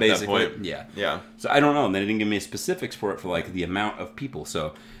statistics game at basically. that point. Yeah. So I don't know. And they didn't give me specifics for it for like the amount of people.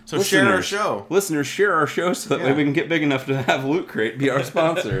 So share our show. Listeners, share our show so that way we can get big enough to have Loot Crate be our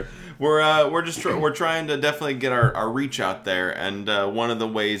sponsor. We're trying to definitely get our reach out there, and one of the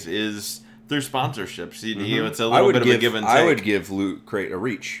ways is through sponsorships. You know, it's a little bit of a give and take. I would give Loot Crate a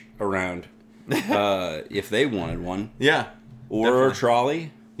reach around if they wanted one. Yeah. Or definitely.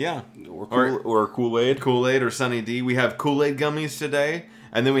 Trolley. Yeah. Or Kool-Aid. Kool-Aid or Sunny D. We have Kool-Aid gummies today,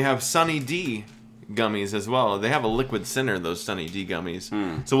 and then we have Sunny D gummies as well. They have a liquid center, those Sunny D gummies.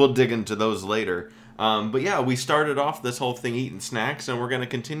 So we'll dig into those later. But yeah, we started off this whole thing eating snacks, and we're going to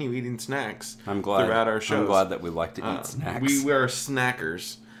continue eating snacks throughout our shows. I'm glad that we like to eat snacks. We are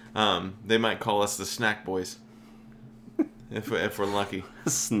snackers. They might call us the snack boys. if we're lucky.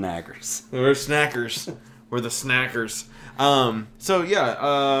 Snackers. We're snackers. We're the snackers. So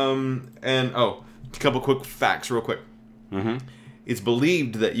yeah, and a couple quick facts real quick. It's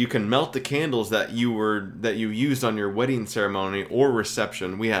believed that you can melt the candles that you used on your wedding ceremony or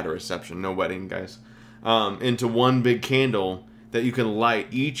reception. We had a reception, no wedding, guys. Into one big candle that you can light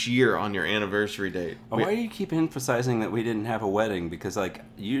each year on your anniversary date. Why do you keep emphasizing that we didn't have a wedding? Because like,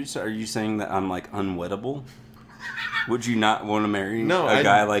 are you saying that I'm like unweddable? Would you not want to marry a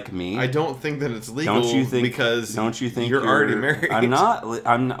guy like me? I don't think that it's legal. Don't you think you're already married? I'm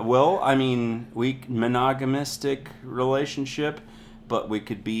not. Well, I mean, monogamistic relationship, but we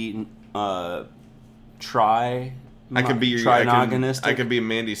could be I could be trinogonistic. I could be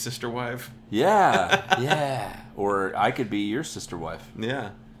Mandy's sister wife. Yeah. Or I could be your sister wife. Yeah.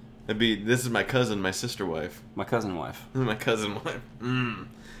 This is my cousin, my sister wife. My cousin wife. My cousin wife.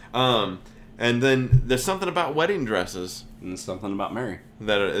 And then there's something about wedding dresses. And something about Mary.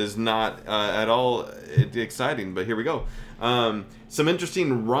 That is not at all exciting, but here we go. Some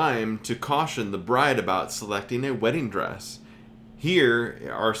interesting rhyme to caution the bride about selecting a wedding dress.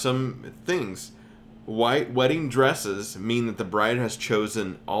 Here are some things. White wedding dresses mean that the bride has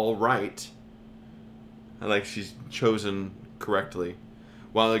chosen all right. Like she's chosen correctly.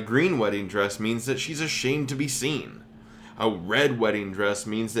 While a green wedding dress means that she's ashamed to be seen. A red wedding dress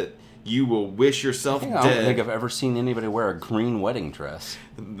means that you will wish yourself dead. I don't think I've ever seen anybody wear a green wedding dress.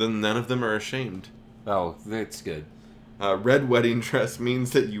 Then none of them are ashamed. Oh, that's good. A red wedding dress means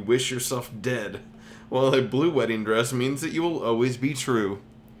that you wish yourself dead. While a blue wedding dress means that you will always be true.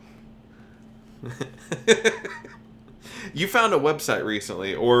 You found a website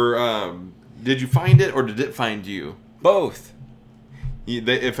recently, or did you find it, or did it find you? Both.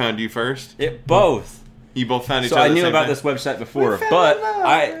 It found you first? Both. You both found each so other. So I knew about this website before, but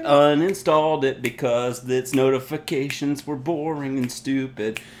I uninstalled it because its notifications were boring and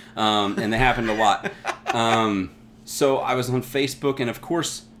stupid, and they happened a lot. So I was on Facebook, and of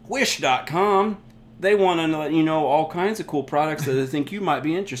course, Wish.com. They want to let you know all kinds of cool products that they think you might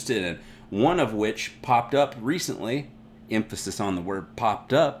be interested in. One of which popped up recently emphasis on the word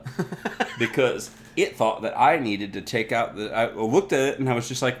popped up because it thought that I needed to take out I looked at it and I was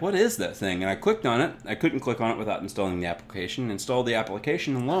just like, what is that thing? And I clicked on it. I couldn't click on it without installing the application. Installed the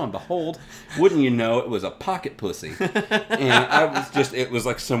application, and lo and behold, wouldn't you know, it was a pocket pussy. And it was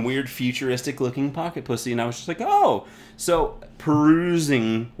like some weird futuristic looking pocket pussy, and I was just like, oh. So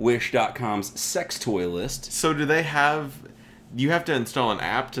perusing Wish.com's sex toy list. So do they have... You have to install an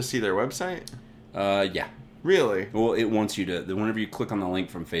app to see their website? Yeah. Really? Well, it wants you to... Whenever you click on the link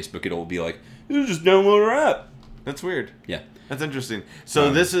from Facebook, it'll be like, you just download our app. That's weird. Yeah. That's interesting.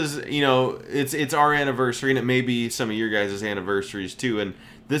 So this is, it's our anniversary, and it may be some of your guys' anniversaries too. And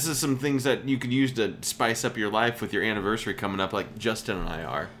this is some things that you could use to spice up your life with your anniversary coming up, like Justin and I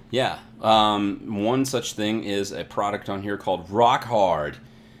are. Yeah. One such thing is a product on here called Rock Hard.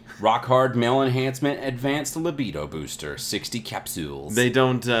 Rock Hard Male Enhancement Advanced Libido Booster, 60 capsules. They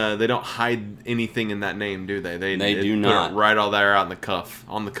don't hide anything in that name, do they? They put do not. it right all there out in the cuff,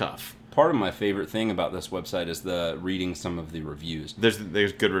 on the cuff. Part of my favorite thing about this website is reading some of the reviews. There's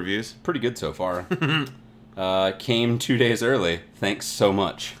good reviews? Pretty good so far. Came 2 days early. Thanks so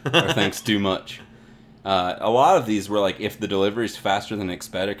much. Or thanks too much. A lot of these were like, if the delivery is faster than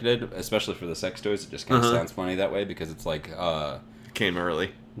expected, especially for the sex toys, it just kind of sounds funny that way because it's like... Came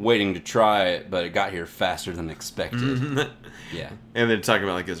early. Waiting to try it, but it got here faster than expected. Yeah. And they're talking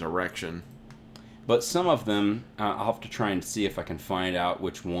about like his erection. But some of them, I'll have to try and see if I can find out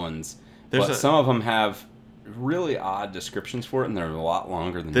which ones. There's some of them have really odd descriptions for it, and they're a lot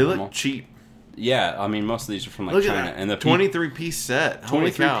longer than they normal. Look cheap. Yeah, I mean, most of these are from like Look China. at that. And the 23-piece set.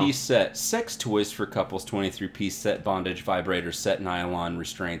 23-piece set. Sex toys for couples, 23-piece set. Bondage vibrator set. Nylon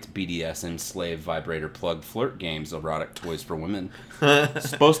restraints. BDSM slave vibrator plug. Flirt games. Erotic toys for women.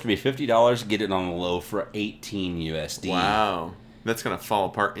 Supposed to be $50. Get it on the low for $18 USD. Wow. That's going to fall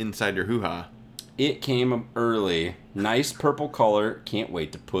apart inside your hoo-ha. It came early. Nice purple color. Can't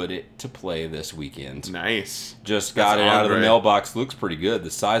wait to put it to play this weekend. Nice. Just got That's it out of the Andre. mailbox. Looks pretty good.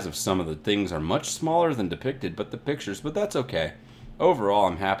 The size of some of the things are much smaller than depicted, but that's okay. Overall,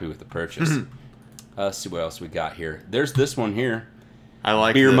 I'm happy with the purchase. Let's see what else we got here. There's this one here. I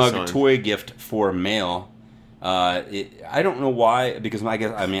like Beer this mug one. toy gift for male. I don't know why, because I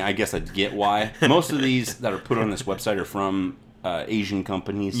guess I'd get why. Most of these that are put on this website are from Asian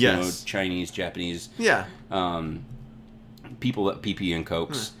companies, Yes. Chinese, Japanese, Yeah. people that pee and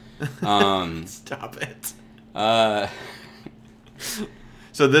cokes. Stop it. Uh,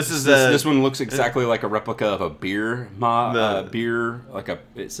 So this is this one looks exactly like a replica of a beer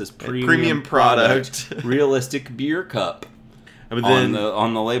it says premium product. realistic beer cup But then,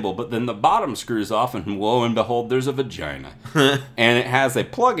 on the label, but then the bottom screws off, and lo and behold, there's a vagina, and it has a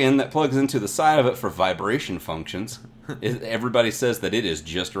plug-in that plugs into the side of it for vibration functions. Everybody says that it is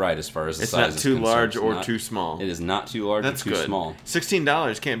just right as far as the it's size not is too concerned. large It's or not- too small. It is not too large That's or too good. small.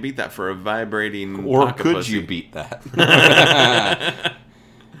 $16 can't beat that for a vibrating. Or pocket could pussy. you beat that?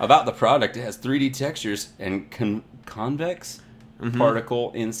 About the product, it has 3D textures and convex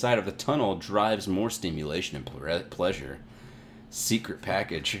particle inside of the tunnel drives more stimulation and pleasure. Secret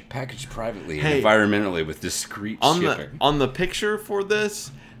packaged privately and Hey, environmentally with discreet shipping. On the picture for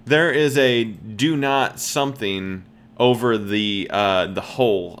this, there is a do not something over the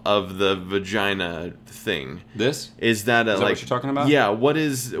hole of the vagina thing. This Is that what you're talking about? Yeah. What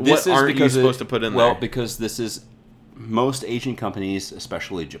aren't you supposed to put in there? Well, because this is most Asian companies,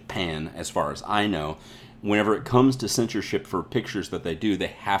 especially Japan, as far as I know, whenever it comes to censorship for pictures that they do, they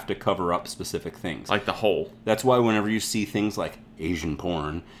have to cover up specific things. like the hole. That's why whenever you see things like Asian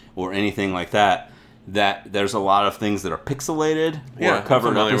porn or anything like that there's a lot of things that are pixelated or Yeah, I'm covered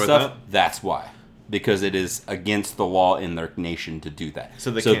up familiar and with stuff. that. That's why. Because it is against the law in their nation to do that. So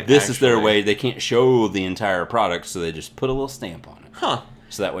they so can't this is their actually- way. They can't show the entire product, so they just put a little stamp on it. Huh.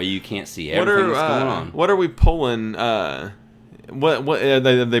 So that way you can't see everything that's going on. What are we pulling? What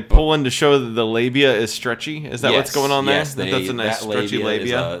they pulling to show that the labia is stretchy? Is that what's going on there? Yes, That's a nice stretchy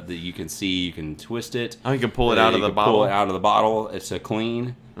labia. Is, that you can see, you can twist it. Oh, you can pull it out of You the can bottle. Pull it out of the bottle. It's a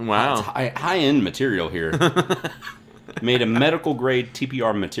clean. Wow. It's high-end material here. Made of medical grade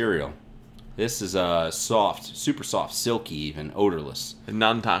TPR material. This is soft, super soft, silky, even odorless.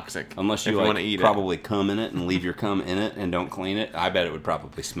 Non-toxic. Unless if you want to eat probably cum in it and leave your cum in it and don't clean it, I bet it would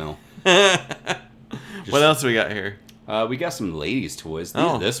probably smell. What else we got here? We got some ladies' toys.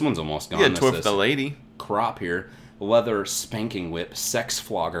 Oh. This one's almost gone. You got This Twiff is the lady. crop here. Leather spanking whip, sex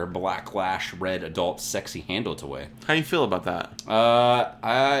flogger, black lash, red adult sexy handle toy. How you feel about that?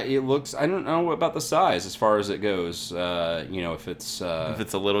 It looks. I don't know about the size as far as it goes. If it's If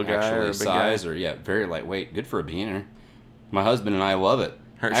it's a little guy actually or a big size guy? or very lightweight. Good for a beginner. My husband and I love it.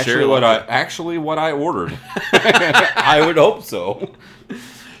 Actually, what I ordered. I would hope so.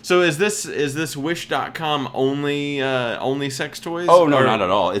 So is this Wish.com only sex toys? Oh no, or- not at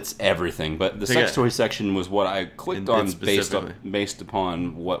all. It's everything. But the sex Yeah. toy section was what I clicked on specifically. based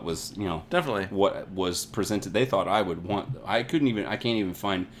upon what was Definitely. what was presented. They thought I would want. I can't even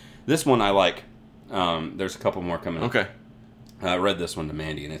find this one. I like. There's a couple more coming up. Okay. I read this one to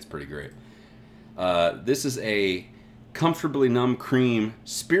Mandy, and it's pretty great. This is a comfortably numb cream,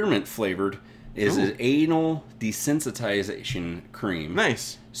 spearmint flavored. Is an anal desensitization cream.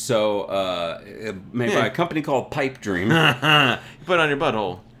 Nice. So, made by a company called Pipe Dream. You put it on your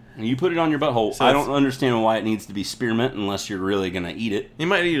butthole. And you put it on your butthole. So I don't understand why it needs to be spearmint unless you're really going to eat it. You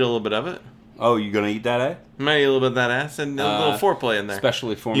might eat a little bit of it. Oh, you going to eat that, eh? You might eat a little bit of that ass and a little foreplay in there.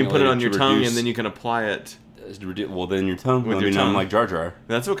 Specially You formulated can put it on to your tongue reduce- and then you can apply it. Well, then your tongue will With be your numb tongue. like Jar Jar.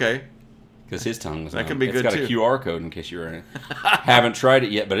 That's okay. Because his tongue was That numb. could be It's good, got too. a QR code in case you were in it. Haven't tried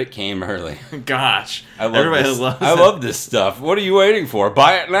it yet, but it came early. Gosh. I love Everybody this. loves I it. love this stuff. What are you waiting for?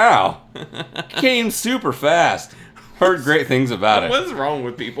 Buy it now. Came super fast. Heard great things about it. What's wrong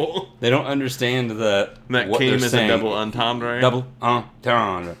with people? They don't understand That what came they're as saying. a double entendre, right? Double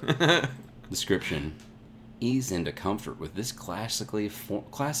entendre. Description: ease into comfort with this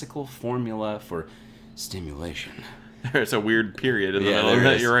classical formula for stimulation. There's a weird period in the Yeah, middle of there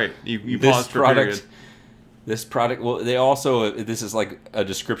that. is. You're right. You This paused for a period. This product. Well, they also. This is like a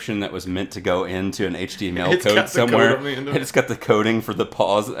description that was meant to go into an HTML It's code got the somewhere. code on the end of it. It's got the coding for the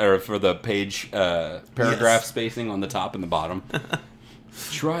pause or for the page paragraph spacing on the top and the bottom.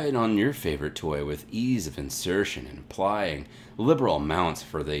 Try it on your favorite toy with ease of insertion and applying liberal amounts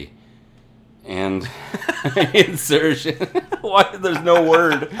for the insertion. Why? There's no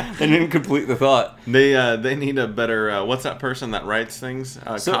word. They didn't complete the thought. They need a better what's that person that writes things?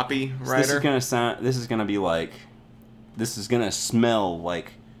 So Copywriter. this is gonna sound. This is gonna be like. This is gonna smell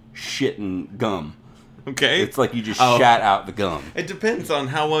like shit and gum. Okay. It's like you just Oh. shat out the gum. It depends on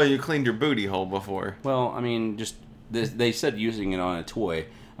how well you cleaned your booty hole before. Well, I mean, just they said using it on a toy.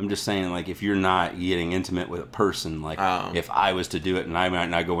 I'm just saying, like, if you're not getting intimate with a person, like, Oh. if I was to do it and I might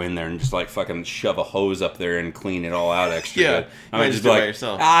not go in there and just, like, fucking shove a hose up there and clean it all out extra Yeah, good. you I might might just just be do it by like,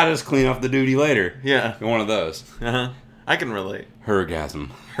 yourself. I'll just clean off the duty later. Yeah. One of those. Uh-huh. I can relate.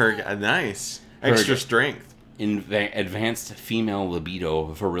 Hergasm. Nice. Extra Herg- strength. Advanced female libido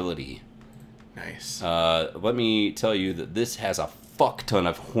virility. Nice. Let me tell you that this has a fuck ton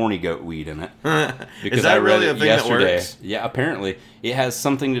of horny goat weed in it. Is that really a thing that works? Yeah, apparently it has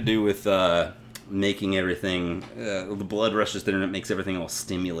something to do with making everything. The blood rushes through and it makes everything all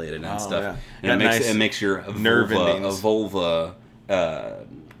stimulated and Oh, stuff. yeah. And Got it makes your nerve vulva,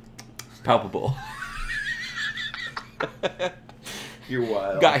 endings. palpable. You're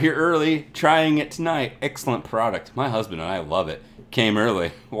wild. Got here early, trying it tonight. Excellent product. My husband and I love it. Came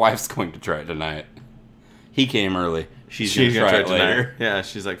early. Wife's going to try it tonight. He came early. She's going to try it later. Yeah,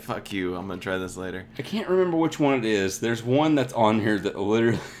 she's like, fuck you, I'm gonna try this later. I can't remember which one it is. There's one that's on here that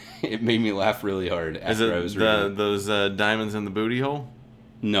literally it made me laugh really hard Is after I was it reading. those diamonds in the booty hole?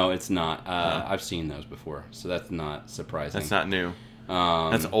 No, it's not. I've seen those before, so that's not surprising. That's not new.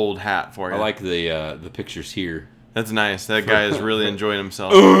 Um, That's old hat for you. I like the pictures here. That's nice. That guy is really enjoying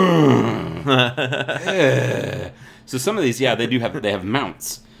himself. So some of these, yeah, they have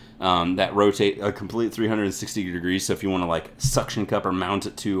mounts that rotate a complete 360 degrees. So if you want to like suction cup or mount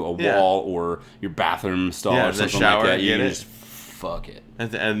it to a Yeah. wall or your bathroom stall Yeah, or the something shower, like that, you get can it. just fuck it.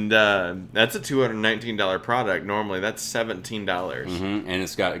 And that's a $219 product. Normally, that's $17. And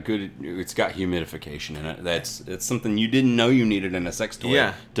it's got humidification in it. It's something you didn't know you needed in a sex toy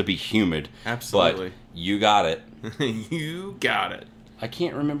Yeah. to be humid. Absolutely. But you got it. You got it. I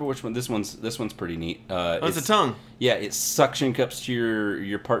can't remember which one. This one's pretty neat. Oh, it's a tongue. Yeah, it suction cups to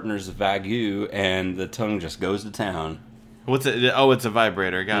your partner's vagu, and the tongue just goes to town. What's it? Oh, it's a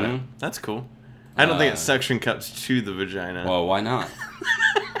vibrator. Got it. Mhm. That's cool. I don't think it's suction cups to the vagina. Well, why not?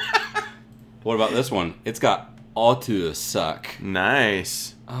 What about this one? It's got auto suck.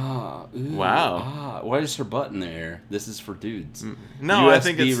 Nice. Ah, ooh, Wow. Ah, why is her butt in there? This is for dudes. No, I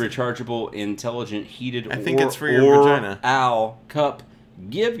think it's. rechargeable, intelligent, heated. I think it's for your vagina. Owl cup.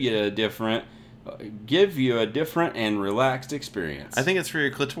 Give you a different and relaxed experience. I think it's for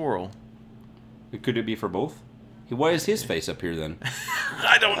your clitoral. Could it be for both? Why is his face up here then?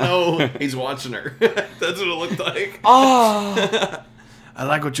 I don't know. He's watching her. That's what it looked like. Ah, I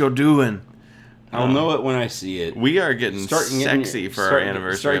like what you're doing. I'll know it when I see it. We are getting sexy for our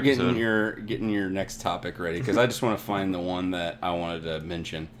anniversary Start episode. getting your next topic ready because I just want to find the one that I wanted to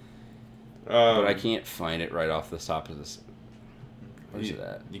mention, but Um, I can't find it right off the top of this. Where's it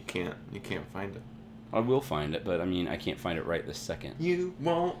at? You can't find it. I will find it, but I mean, I can't find it right this second. You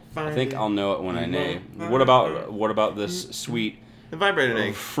won't find it. I think I'll know it when I You name. won't What about this sweet The vibrating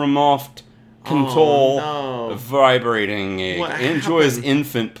egg. Fremoft Control no. vibrating egg? What Enjoys happened?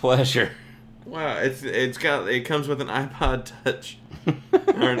 infant pleasure. Wow, it comes with an iPod Touch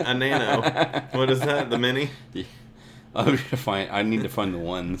or a Nano. What is that? The Mini? I need to find the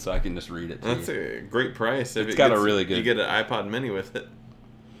one so I can just read it to That's you. a great price. If It's it got a gets- really good- You get an iPod Mini with it.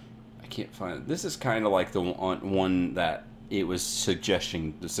 I can't find it. This is kind of like the one that it was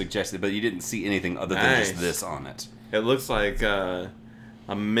suggested, but you didn't see anything other than Nice. just this on it. It looks like a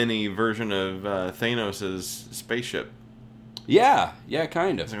mini version of Thanos' spaceship. Yeah,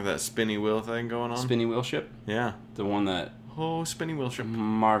 kind It's of. like that spinny wheel thing going on. Spinny wheel ship, Yeah. the one that Oh, spinny wheel ship.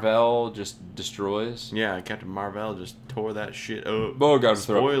 Marvel just destroys. Yeah, Captain Marvel just tore that shit up. Oh, God,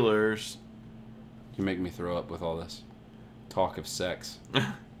 throw up. Spoilers. You make me throw up with all this talk of sex.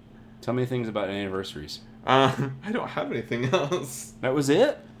 Tell me things about anniversaries. I don't have anything else. That was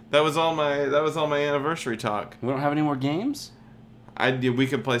it? That was all my anniversary talk. We don't have any more games? We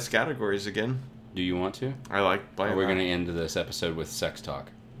could play categories again. Do you want to? I like playing. Or we're that. going to end this episode with sex talk.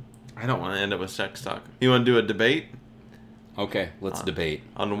 I don't want to end up with sex talk. You want to do a debate Okay, let's debate.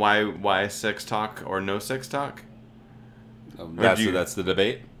 on why sex talk or no sex talk? That's the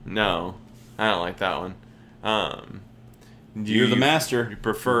debate? No, I don't like that one. You're the master. You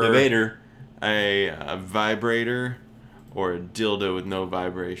prefer debater. a vibrator or a dildo with no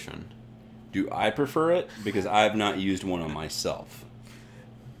vibration? Do I prefer it? Because I've not used one on myself.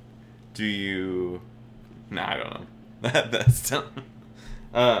 Do you? No, I don't know. That's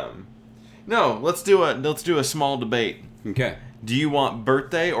no. Let's do a small debate. Okay. Do you want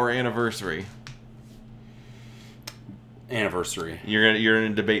birthday or anniversary? Anniversary. You're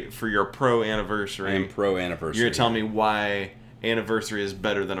in a debate for your pro anniversary. I am pro anniversary. You're gonna tell me why anniversary is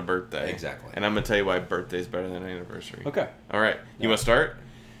better than a birthday. Exactly. And I'm gonna tell you why birthday is better than anniversary. Okay. All right. You want to start?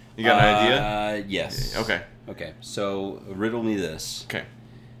 You got an idea? Yes. Okay. Okay. So riddle me this. Okay.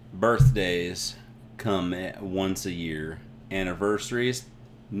 Birthdays come once a year. Anniversaries,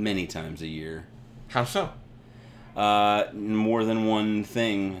 many times a year. How so? More than one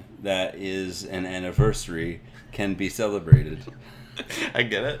thing that is an anniversary can be celebrated. I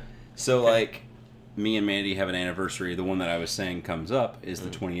get it. So, like, me and Mandy have an anniversary. The one that I was saying comes up is the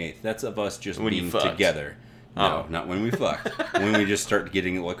 28th. That's of us just When you being fucked. together. No, Oh. not when we fucked. When we just start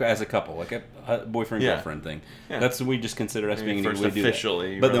getting, like, as a couple, like a boyfriend-girlfriend thing. Yeah. That's what we just consider us When being you first we do that.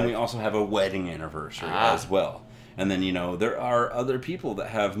 officially But were then like- we also have a wedding anniversary Ah. as well. And then, there are other people that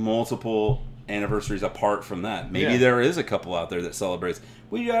have multiple anniversaries apart from that. Maybe Yeah. there is a couple out there that celebrates.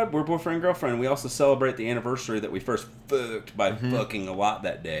 We're boyfriend girlfriend. We also celebrate the anniversary that we first fucked by fucking a lot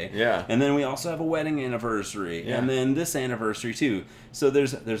that day. Mm-hmm. Yeah. And then we also have a wedding anniversary, Yeah. and then this anniversary too. So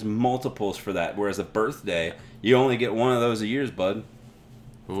there's multiples for that. Whereas a birthday, you only get one of those a year, bud.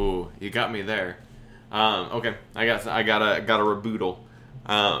 Ooh, you got me there. Okay, I got a rebuttal.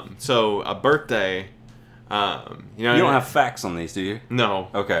 So a birthday. You don't have facts on these, do you? No.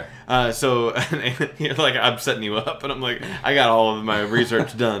 Okay. So you're like, I'm setting you up, and I'm like, I got all of my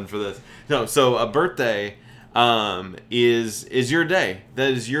research done for this. No, so a birthday is your day.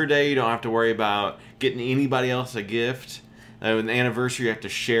 That is your day. You don't have to worry about getting anybody else a gift. With an anniversary, you have to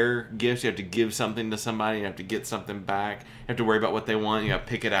share gifts. You have to give something to somebody. You have to get something back. You have to worry about what they want. You have to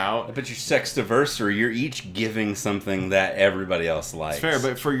pick it out. But your sextiversary, you're each giving something that everybody else likes. It's fair,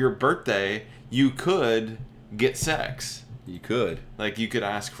 but for your birthday, you could get sex. you could. Like you could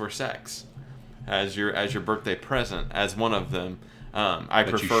ask for sex as your birthday present as one of them. I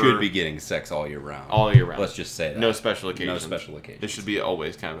But prefer you should be getting sex all year round. all year round. Let's just say that. No special occasions. No special occasions. It should be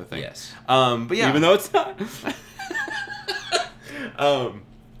always kind of a thing. Yes. But yeah, Even though it's not.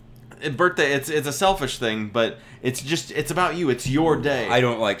 birthday, it's a selfish thing, but it's about you. It's your day. I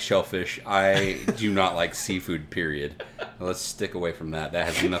don't like shellfish. I do not like seafood, period. Let's stick away from that. That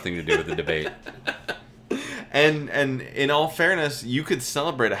has nothing to do with the debate. And in all fairness, you could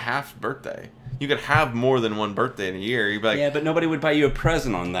celebrate a half birthday. You could have more than one birthday in a year. You'd be like, Yeah, but nobody would buy you a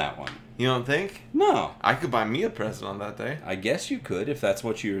present on that one. you don't think? No. I could buy me a present on that day. I guess you could if that's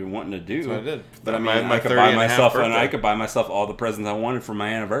what you're wanting to do. That's what I did. But I mean, My I could 30 buy and a half myself and birthday. I could buy myself all the presents I wanted for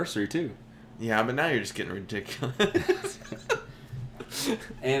my anniversary too. Yeah, but now you're just getting ridiculous.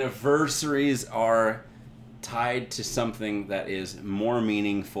 Anniversaries are tied to something that is more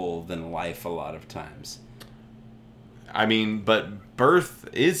meaningful than life a lot of times. I mean, but birth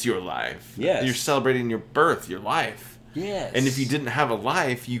is your life. Yes. You're celebrating your birth, your life. Yes. And if you didn't have a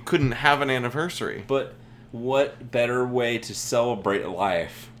life, you couldn't have an anniversary. But what better way to celebrate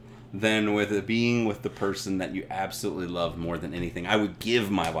life than with it being with the person that you absolutely love more than anything? I would give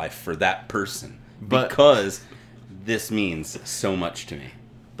my life for that person. because this means so much to me.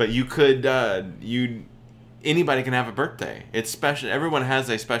 But you could, anybody can have a birthday. It's special. Everyone has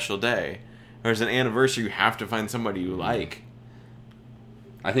a special day. There's an anniversary. You have to find somebody you like.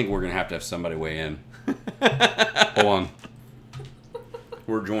 I think we're going to have somebody weigh in. Hold on.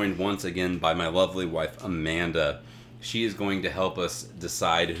 We're joined once again by my lovely wife, Amanda. She is going to help us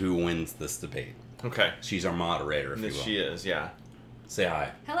decide who wins this debate. Okay. She's our moderator, if you will. She is, yeah. Say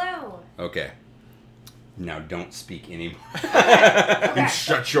hi. Hello. Okay. Now don't speak anymore. You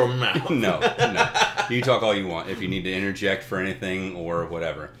shut your mouth. No. You talk all you want if you need to interject for anything or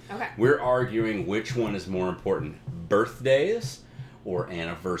whatever. Okay. We're arguing which one is more important, birthdays or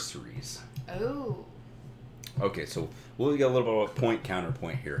anniversaries. Oh. Okay, so we'll get a little bit of a point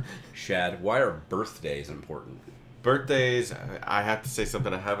counterpoint here. Shad, why are birthdays important? Birthdays, I have to say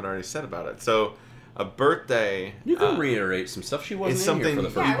something I haven't already said about it. So, a birthday... You can reiterate some stuff. She wasn't in here for the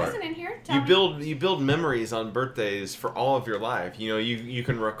first Yeah, I part. wasn't in here. Tell me. You build memories on birthdays for all of your life. You know, you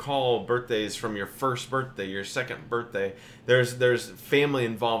can recall birthdays from your first birthday, your second birthday. There's family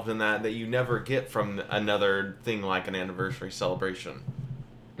involved in that you never get from another thing like an anniversary celebration.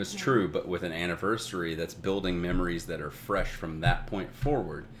 It's true, but with an anniversary, that's building memories that are fresh from that point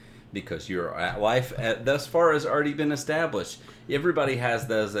forward, because your life thus far has already been established. Everybody has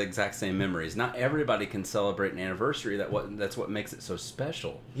those exact same memories. Not everybody can celebrate an anniversary. That's what makes it so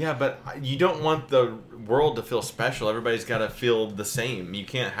special. Yeah, but you don't want the world to feel special. Everybody's got to feel the same. You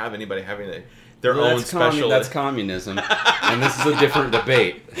can't have anybody having their own special... That's communism, and this is a different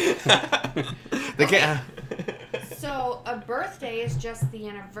debate. They can't... So, a birthday is just the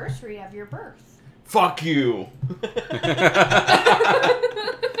anniversary of your birth. Fuck you!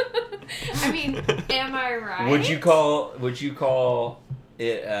 I mean, am I right? Would you call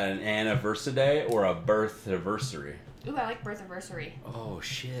it an anniversary or a birth anniversary? Ooh, I like birth anniversary. Oh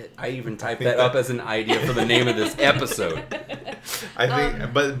shit! I even typed that up as an idea for the name of this episode. I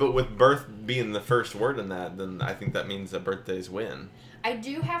think, but with birth being the first word in that, then I think that means that birthdays win. I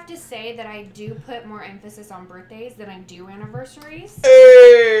do have to say that I do put more emphasis on birthdays than I do anniversaries.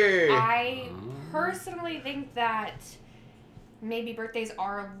 Hey! I personally think that maybe birthdays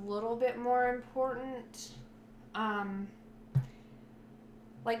are a little bit more important.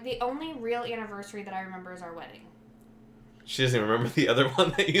 Like, the only real anniversary that I remember is our wedding. She doesn't even remember the other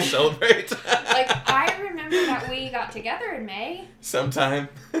one that you celebrate. Like, I remember that we got together in May. Sometime.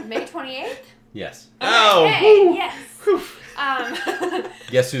 May 28th? Yes. Oh! Okay, Whew. yes.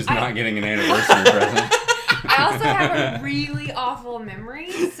 Guess who's not getting an anniversary present? I also have a really awful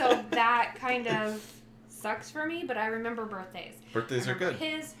memory, so that kind of sucks for me, but I remember birthdays. Birthdays are good.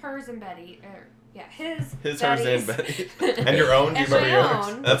 His, hers, and Betty. His, His, Betty's. hers, and Betty. And your own? Do you And remember my yours?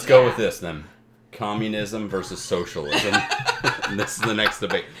 own. Let's go Yeah. with this then. Communism versus socialism. And this is the next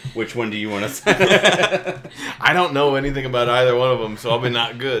debate. Which one do you want to say? I don't know anything about either one of them, so I'll be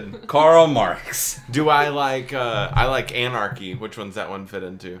not good. Karl Marx. Do I like anarchy? Which one's that one fit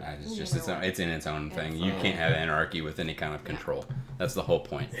into? It's in its own thing. You can't have anarchy with any kind of control. That's the whole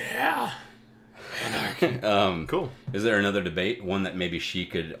point. Yeah. Cool. Is there another debate? One that maybe she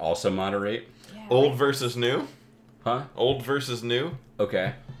could also moderate? Yeah, Old versus new? Huh? Old versus new?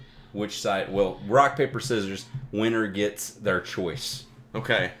 Okay. Which side? Well, rock, paper, scissors. Winner gets their choice.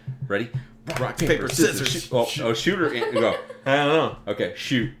 Okay. Ready? Rock, paper, scissors. Shoot. Oh, shoot or go. I don't know. Okay,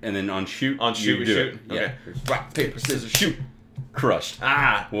 shoot. And then on shoot, On shoot, you we do shoot? it. Yeah. Okay. Rock, paper, scissors, shoot. Crushed.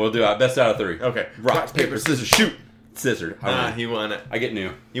 Ah. We'll do it. Best out of three. Okay. Rock, paper, scissors, shoot. Scissors. Ah, he won it. I get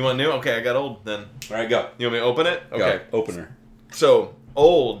new. You want new? Okay, I got old then. All right, go. You want me to open it? Okay. Go. Opener. So,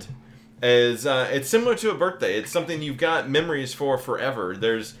 old is it's similar to a birthday. It's something you've got memories for forever.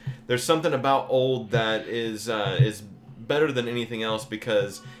 There's something about old that is better than anything else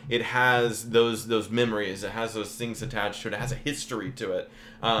because it has those memories. It has those things attached to it. It has a history to it.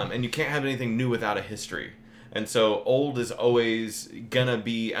 And you can't have anything new without a history. And so old is always gonna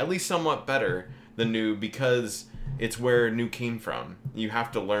be at least somewhat better than new because it's where new came from. You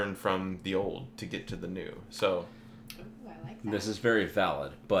have to learn from the old to get to the new. So Ooh, I like that. This is very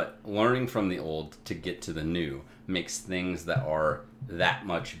valid, but learning from the old to get to the new makes things that are that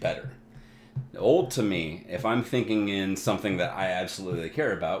much better. Old to me, if I'm thinking in something that I absolutely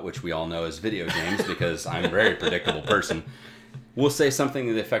care about, which we all know is video games because I'm a very predictable person, we'll say something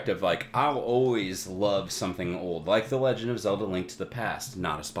to the effect of like, I'll always love something old, like The Legend of Zelda: Link to the Past.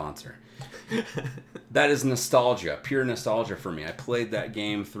 Not a sponsor. That is nostalgia, pure nostalgia for me. I played that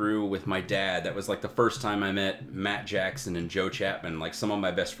game through with my dad. That was like the first time I met Matt Jackson and Joe Chapman, like some of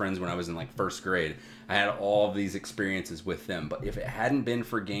my best friends when I was in like first grade. I had all of these experiences with them. But if it hadn't been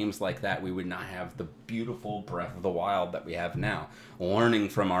for games like that, we would not have the beautiful Breath of the Wild that we have now. Learning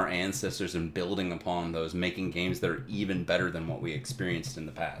from our ancestors and building upon those, making games that are even better than what we experienced in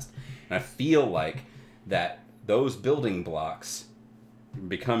the past. And I feel like that those building blocks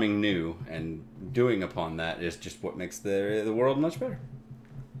becoming new and doing upon that is just what makes the world much better.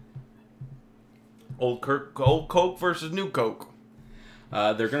 Old Coke versus new Coke.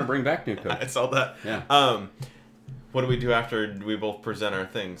 They're going to bring back new Coke. I saw that. Yeah. What do we do after we both present our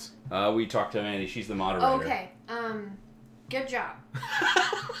things? We talked to Mandy. She's the moderator. Okay. Good job.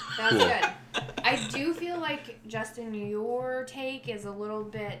 That was good. I do feel like, Justin, your take is a little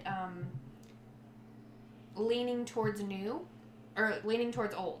bit leaning towards new. Or leaning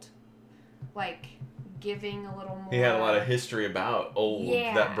towards old. Like, giving a little more... He had a lot of history about old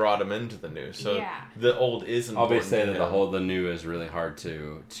that brought him into the new. So the old is important. I'll say that the new is really hard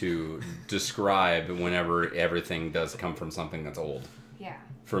to describe whenever everything does come from something that's old. Yeah.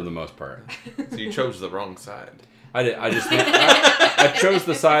 For the most part. So you chose the wrong side. I did. I chose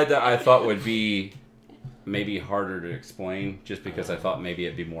the side that I thought would be maybe harder to explain, just because I thought maybe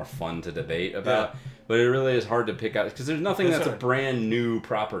it'd be more fun to debate about. Yeah. But it really is hard to pick out, because there's nothing that's a brand new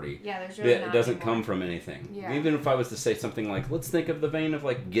property. Yeah, there's really that doesn't come from anything. Yeah. Even if I was to say something like, let's think of the vein of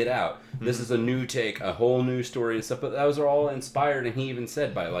like Get Out. Mm-hmm. This is a new take, a whole new story and stuff. But those are all inspired, and he even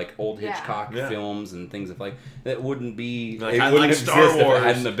said, by like old Hitchcock films and things of like that wouldn't be. Like, it I wouldn't like exist Star Wars. if it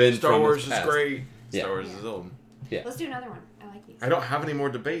hadn't have been Star from Wars the is past. great. Yeah. Star Wars is old. Yeah. Let's do another one. I like these. I don't have any more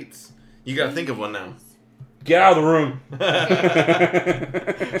debates. You got to think of one now. Get out of the room.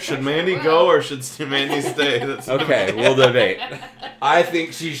 Should Mandy go or should Mandy stay? That's okay, we'll debate. I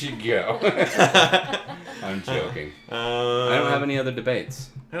think she should go. I'm joking. I don't have any other debates.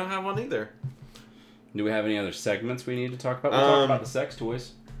 I don't have one either. Do we have any other segments we need to talk about? We'll talk about the sex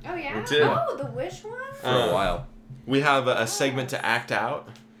toys. Oh, yeah? We did. Oh, the Wish one? For a while. We have a segment to act out.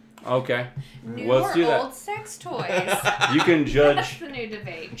 Okay. New Let's do that. old sex toys. You can judge. That's the new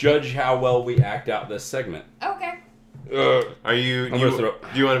debate. Judge how well we act out this segment. Okay. Are you? Do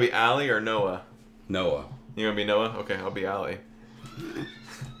you want to be Allie or Noah? Noah. You want to be Noah? Okay, I'll be Allie.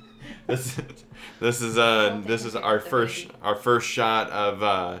 This is our first shot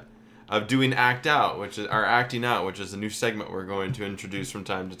of doing act out, which is our acting out, which is a new segment we're going to introduce from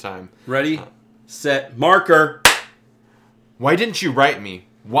time to time. Ready, set, marker. Why didn't you write me?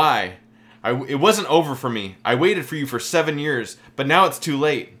 Why? It wasn't over for me. I waited for you for 7 years, but now it's too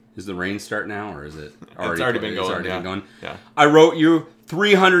late. Is the rain start now, or is it already? It's already been going. It's already been going. Yeah. I wrote you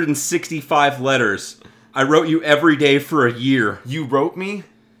 365 letters. I wrote you every day for a year. You wrote me?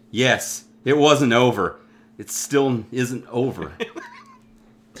 Yes. It wasn't over. It still isn't over.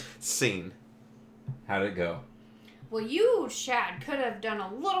 Scene. How'd it go? Well, you, Shad, could have done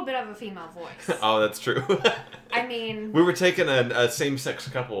a little bit of a female voice. Oh, that's true. I mean... We were taking a same-sex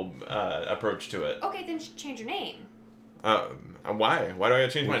couple approach to it. Okay, then change your name. Why? Why do I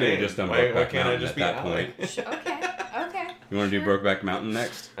gotta change my name? Just done why can't I just be that Allie? Okay. You want to do Brokeback Mountain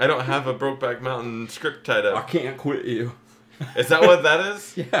next? I don't have a Brokeback Mountain script tied up. I can't quit you. Is that what that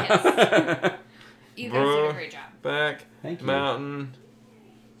is? Yeah. Yes. You guys did a great job. Back Thank you. Mountain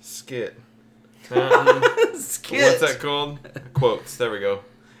skit. Mountain skit. What's that called? Quotes. There we go.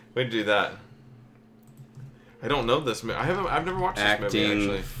 We'd do that. I don't know this movie. I've never watched this movie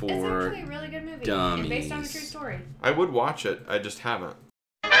actually. It's For actually a really good movie. dummies. It's based on a true story. I would watch it. I just haven't.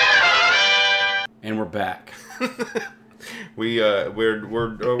 And we're back. We're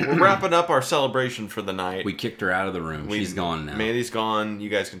wrapping up our celebration for the night. We kicked her out of the room. She's gone now. Mandy's gone. You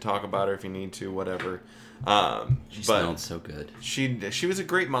guys can talk about her if you need to, whatever. She smelled so good. She was a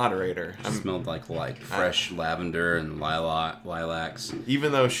great moderator. She smelled like fresh lavender and lilacs.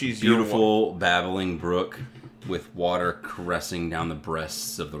 Even though she's beautiful babbling brook with water caressing down the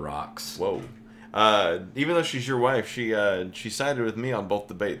breasts of the rocks. Whoa. Even though she's your wife, she sided with me on both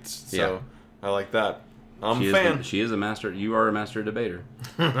debates. So I like that. I'm a fan. She is a master. You are a master debater.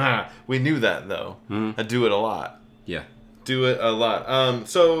 We knew that though. Mm-hmm. I do it a lot. Yeah. Do it a lot.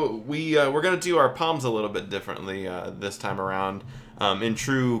 So we're gonna do our palms a little bit differently this time around. In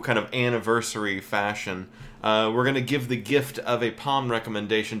true kind of anniversary fashion, we're gonna give the gift of a palm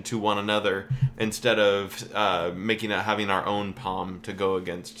recommendation to one another instead of having our own palm to go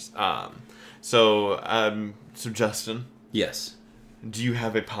against. So Justin. Yes. Do you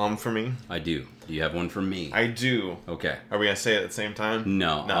have a palm for me? I do. Do you have one for me? I do. Okay. Are we gonna say it at the same time?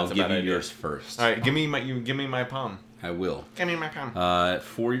 No, I'll it's a give bad you idea. yours first. All right, give me my palm. I will. Give me my palm.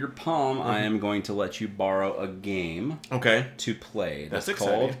 For your palm, I am going to let you borrow a game Okay. to play. That's That's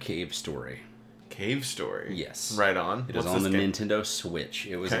exciting. called Cave Story. Cave Story. Yes. Right on. It is What's on the this game? Nintendo Switch.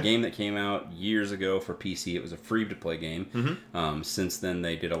 It was a Okay. game that came out years ago for PC. It was a free-to-play game. Mm-hmm. Since then,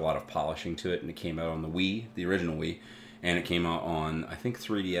 they did a lot of polishing to it, and it came out on the Wii, the original Wii, and it came out on, I think,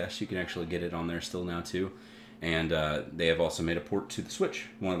 3DS. You can actually get it on there still now, too. And they have also made a port to the Switch,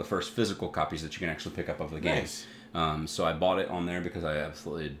 one of the first physical copies that you can actually pick up of the game. Nice. So I bought it on there because I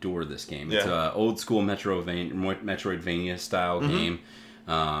absolutely adore this game. It's Yeah. an old-school Metroidvania style game.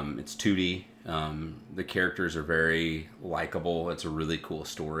 It's 2D. The characters are very likable. It's a really cool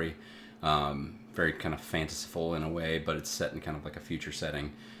story. Very kind of fanciful in a way, but it's set in kind of like a future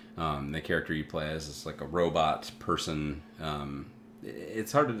setting. The character you play as is like a robot person.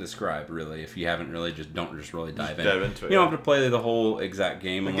 It's hard to describe, really. If you haven't really, don't really dive in. dive into it, You don't yeah. have to play the whole exact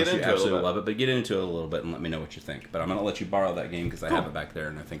game But unless get you into it a absolutely little bit. love it. But get into it a little bit and let me know what you think. But I'm going to let you borrow that game because I have it back there,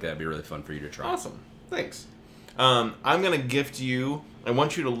 and I think that'd be really fun for you to try. Awesome. Thanks. I'm going to gift you... I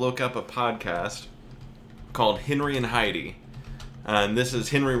want you to look up a podcast called Henry and Heidi. And this is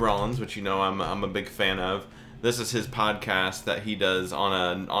Henry Rollins, which you know I'm a big fan of. This is his podcast that he does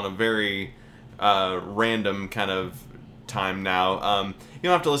on a very random kind of time now. You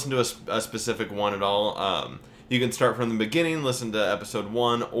don't have to listen to a specific one at all. You can start from the beginning, listen to episode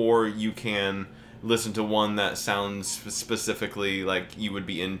 1, or you can listen to one that sounds specifically like you would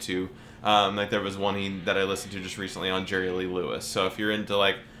be into. Like there was one that I listened to just recently on Jerry Lee Lewis. So if you're into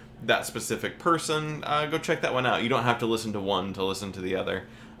like that specific person, go check that one out. You don't have to listen to one to listen to the other.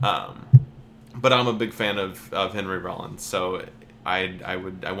 But I'm a big fan of Henry Rollins, so I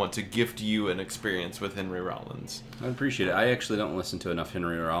want to gift you an experience with Henry Rollins. I appreciate it. I actually don't listen to enough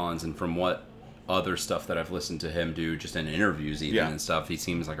Henry Rollins, and from what other stuff that I've listened to him do, just in interviews even and stuff, he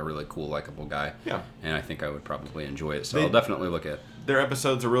seems like a really cool, likable guy. Yeah. And I think I would probably enjoy it. So They- I'll definitely look at it. Their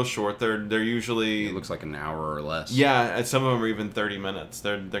episodes are real short. They're usually It looks like an hour or less. yeah, and some of them are even 30 minutes.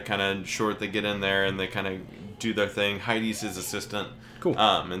 They're kind of short. They get in there and they kind of do their thing. Heidi's his assistant. Cool.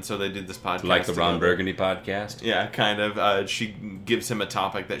 And so they did this podcast Like the Ron together. Burgundy podcast. Yeah, kind of. She gives him a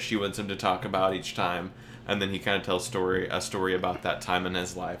topic that she wants him to talk about each time, and then he kind of tells a story about that time in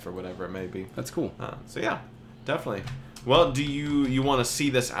his life or whatever it may be. That's cool. So yeah, definitely. Well, do you want to see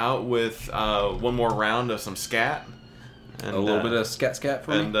this out with one more round of some scat? And, A little bit of scat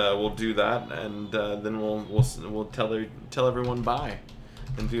for and me. we'll do that, and then we'll tell everyone bye,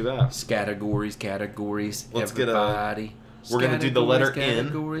 and do that. Categories. Let's get a- everybody. we're gonna do the letter N.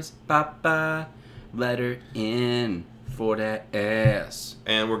 Categories. Bye. Letter N for that ass.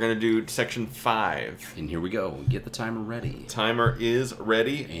 And we're gonna do section 5. And here we go. Get the timer ready. Timer is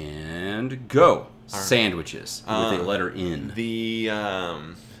ready. And go. Sandwiches with a letter N. The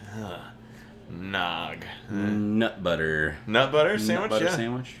nog. Nut butter. Nut butter sandwich. butter yeah.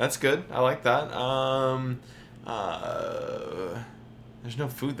 sandwich. That's good. I like that. There's no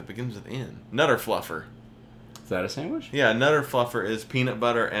food that begins with N. Nutter Fluffer. Is that a sandwich? Yeah, Nutter Fluffer is peanut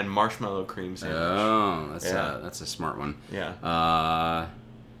butter and marshmallow cream sandwich. Oh, Yeah. that's a smart one. Yeah.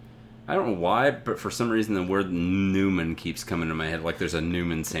 I don't know why, but for some reason the word Newman keeps coming to my head. Like there's a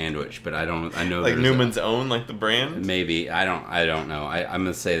Newman sandwich, but I know Like there's Newman's Own, like the brand. maybe I don't know. I'm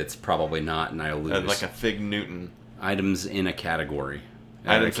gonna say that's probably not, and I'll lose. Like a Fig Newton. Items in a category,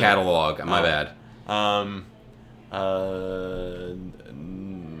 a Items in- catalog. My Oh. bad.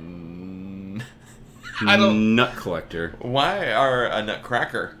 I don't. Nut collector. Why are a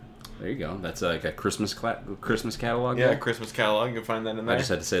Nutcracker? There you go. That's like a Christmas catalog. Yeah, there. Christmas catalog. You can find that in there. I just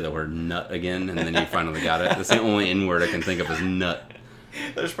had to say the word nut again, and then you finally got it. That's the only N word I can think of is nut.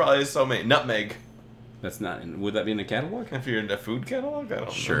 There's probably so many. Nutmeg. That's not. Would that be in a catalog? If you're in a food catalog, I don't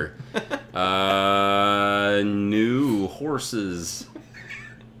know. Sure. New horses.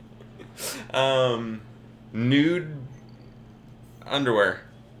 Nude underwear.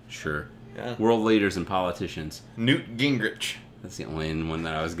 Sure. Yeah. World leaders and politicians. Newt Gingrich. That's the only one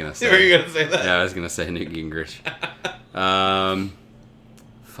that I was gonna Were say. you gonna say that? Yeah, I was gonna say Newt Gingrich.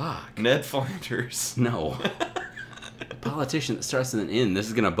 Fuck. Ned Flanders. No. A politician that starts with an N. This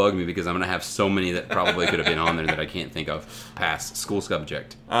is gonna bug me because I'm gonna have so many that probably could have been on there that I can't think of. Pass. School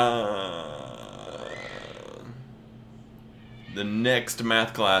subject. The next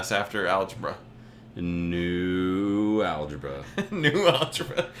math class after algebra. New algebra. New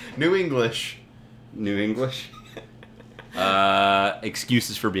algebra. New English. New English.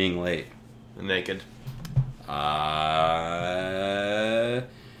 Excuses for being late. Naked.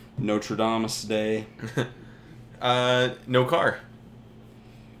 Notre Dame Day. No car.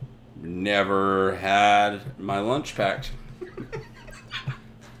 Never had my lunch packed.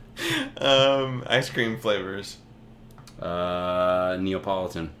 Ice cream flavors.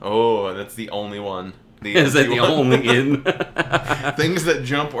 Neapolitan. Oh, that's the only one. Is that the only in? Things that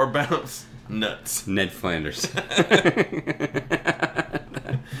jump or bounce? Nuts. Ned Flanders.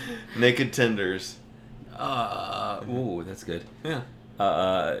 Naked tenders. Ooh, that's good. Yeah.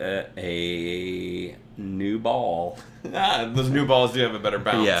 A new ball. Those new balls do have a better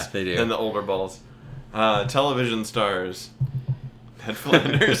bounce. Yeah, they do. Than the older balls. Television stars. Ned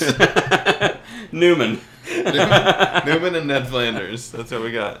Flanders. Newman. Newman and Ned Flanders. That's what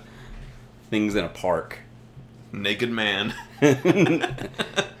we got. Things in a park. Naked man.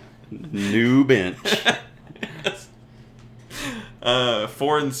 New bench.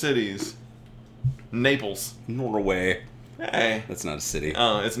 Foreign cities. Naples. Norway. Hey. That's not a city.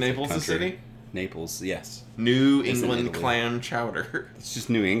 Oh, is Naples a Country. city? Naples, yes. New It's in England Italy. clam chowder. It's just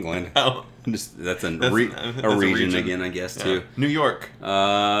New England. Oh. That's a That's a region again, I guess, Yeah. too. New York. If you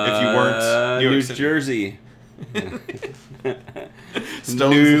weren't New York New City. Jersey.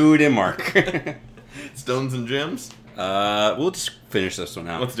 Stones. New Denmark. Stones and gems. We'll just finish this one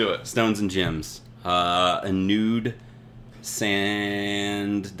out. Let's do it. Stones and gems. A nude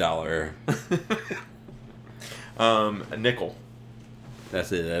sand dollar. A nickel.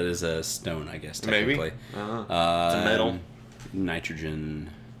 That's it. That is a stone, I guess, Maybe. technically. It's a metal. Nitrogen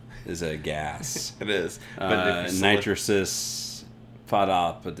is a gas. It is. But if you Nitrosis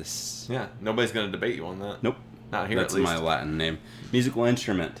photopolis. Yeah, nobody's gonna debate you on that. Nope. Not here, That's at least. my Latin name. Musical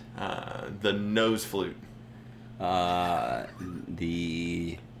instrument. The nose flute. The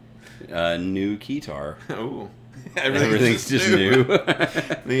new guitar. Oh, Everything's just new.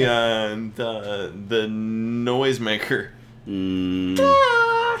 the noisemaker.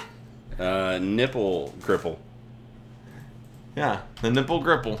 Nipple gripple. Yeah, the nipple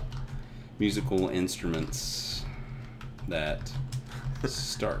gripple. Musical instruments that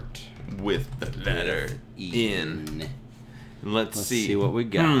start With the letter N. Let's Let's see. see what we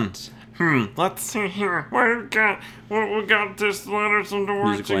got. Let's see here. What we got this letter from the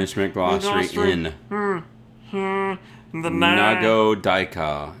Musical instrument glossary in. The Nago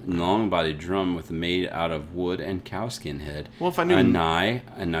daika, long body drum with made out of wood and cowskin head. Well, if I knew- a nai,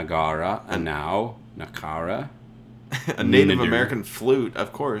 a nagara, a now, nakara, A Native Nidu. American flute,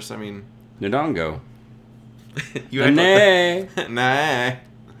 of course. I mean, nadongo, you a nay. Nah.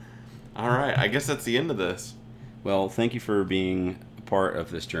 All right, I guess that's the end of this. Well, thank you for being a part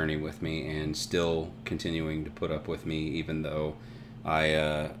of this journey with me and still continuing to put up with me, even though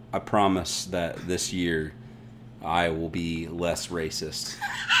I promise that this year I will be less racist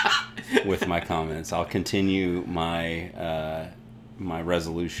with my comments. I'll continue my my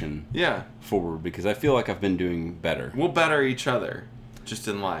resolution Yeah, forward because I feel like I've been doing better. we'll better each other, just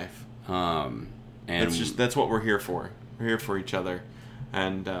in life. And That's what we're here for. We're here for each other,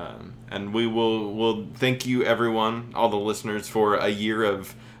 and we'll thank you everyone, all the listeners, for a year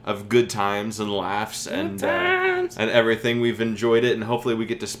of good times and laughs and everything. We've enjoyed it, and hopefully we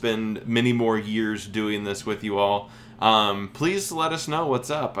get to spend many more years doing this with you all. Please let us know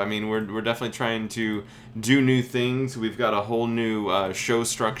what's up. I mean, we're definitely trying to do new things. We've got a whole new show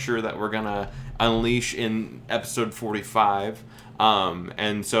structure that we're gonna unleash in episode 45.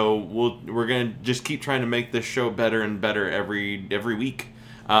 And so we're gonna just keep trying to make this show better and better every week.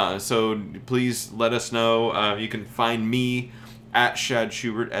 So please let us know. You can find me at Shad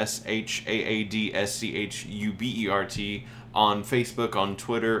Schubert, SHAADSCHUBERT, on Facebook, on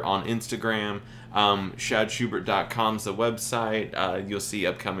Twitter, on Instagram. ShadSchubert.com is the website. You'll see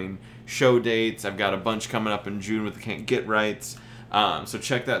upcoming show dates. I've got a bunch coming up in June with the Can't Get Rights. So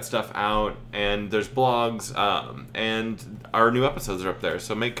check that stuff out. And there's blogs, and our new episodes are up there.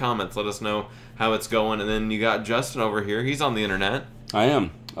 So make comments. Let us know how it's going. And then you got Justin over here. He's on the internet. I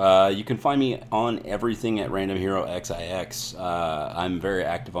am. You can find me on everything at Random Hero XIX. I'm very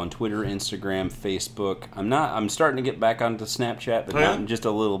active on Twitter, Instagram, Facebook. I'm starting to get back onto Snapchat, but not just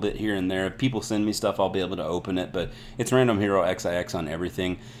a little bit here and there. If people send me stuff, I'll be able to open it, but it's Random Hero XIX on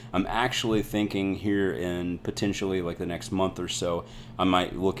everything. I'm actually thinking here in potentially like the next month or so, I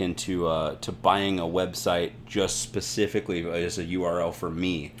might look into to buying a website just specifically as a URL for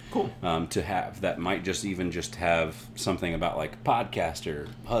me. Cool. To have that might just have something about like podcaster,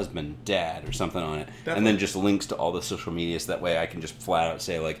 husband, dad, or something on it, and then just links to all the social medias. That way, I can just flat out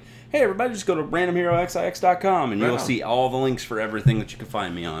say like, "Hey, everybody, just go to randomheroxix.com and you'll see all the links for everything that you can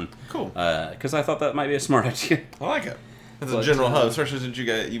find me on." Cool. Because I thought that might be a smart idea. I like it. As a But, general hub, especially since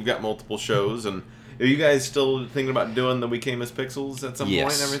you've got multiple shows, and Are you guys still thinking about doing the We Came as Pixels at some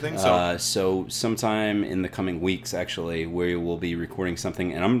point and everything? So sometime in the coming weeks, actually, we will be recording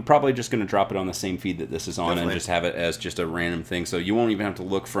something, and I'm probably just going to drop it on the same feed that this is on and just have it as just a random thing. So you won't even have to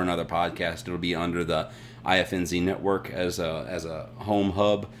look for another podcast. It'll be under the IFNZ network as a home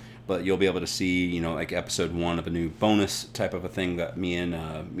hub. But you'll be able to see, like episode 1 of a new bonus type of a thing that me and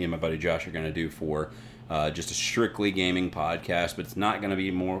my buddy Josh are going to do for just a strictly gaming podcast. But it's not going to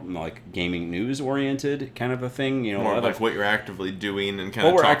be more like gaming news oriented kind of a thing. More like what you're actively doing and kind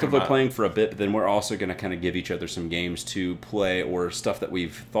of. Well, we're actively about. playing for a bit, but then we're also going to kind of give each other some games to play or stuff that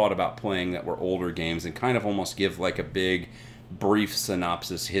we've thought about playing that were older games, and kind of almost give like a big brief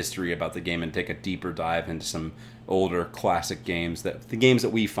synopsis history about the game and take a deeper dive into some older classic games, the games that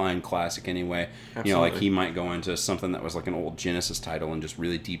we find classic anyway. Absolutely. Like he might go into something that was like an old Genesis title and just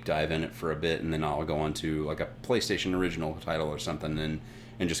really deep dive in it for a bit, and then I'll go into like a PlayStation original title or something and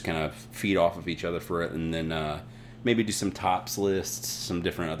just kind of feed off of each other for it, and then maybe do some tops lists, some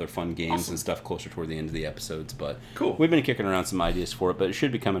different other fun games and stuff closer toward the end of the episodes. But cool. We've been kicking around some ideas for it, but it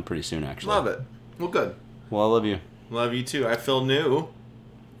should be coming pretty soon, actually. Love it. Well, good. Well, I love you. Love you too. I feel new.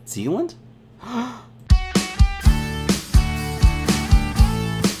 Zealand?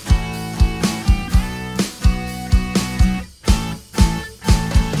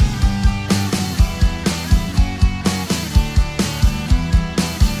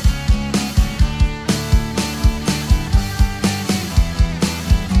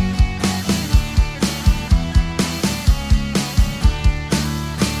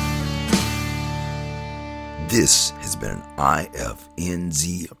 This has been an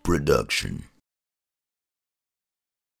IFNZ production.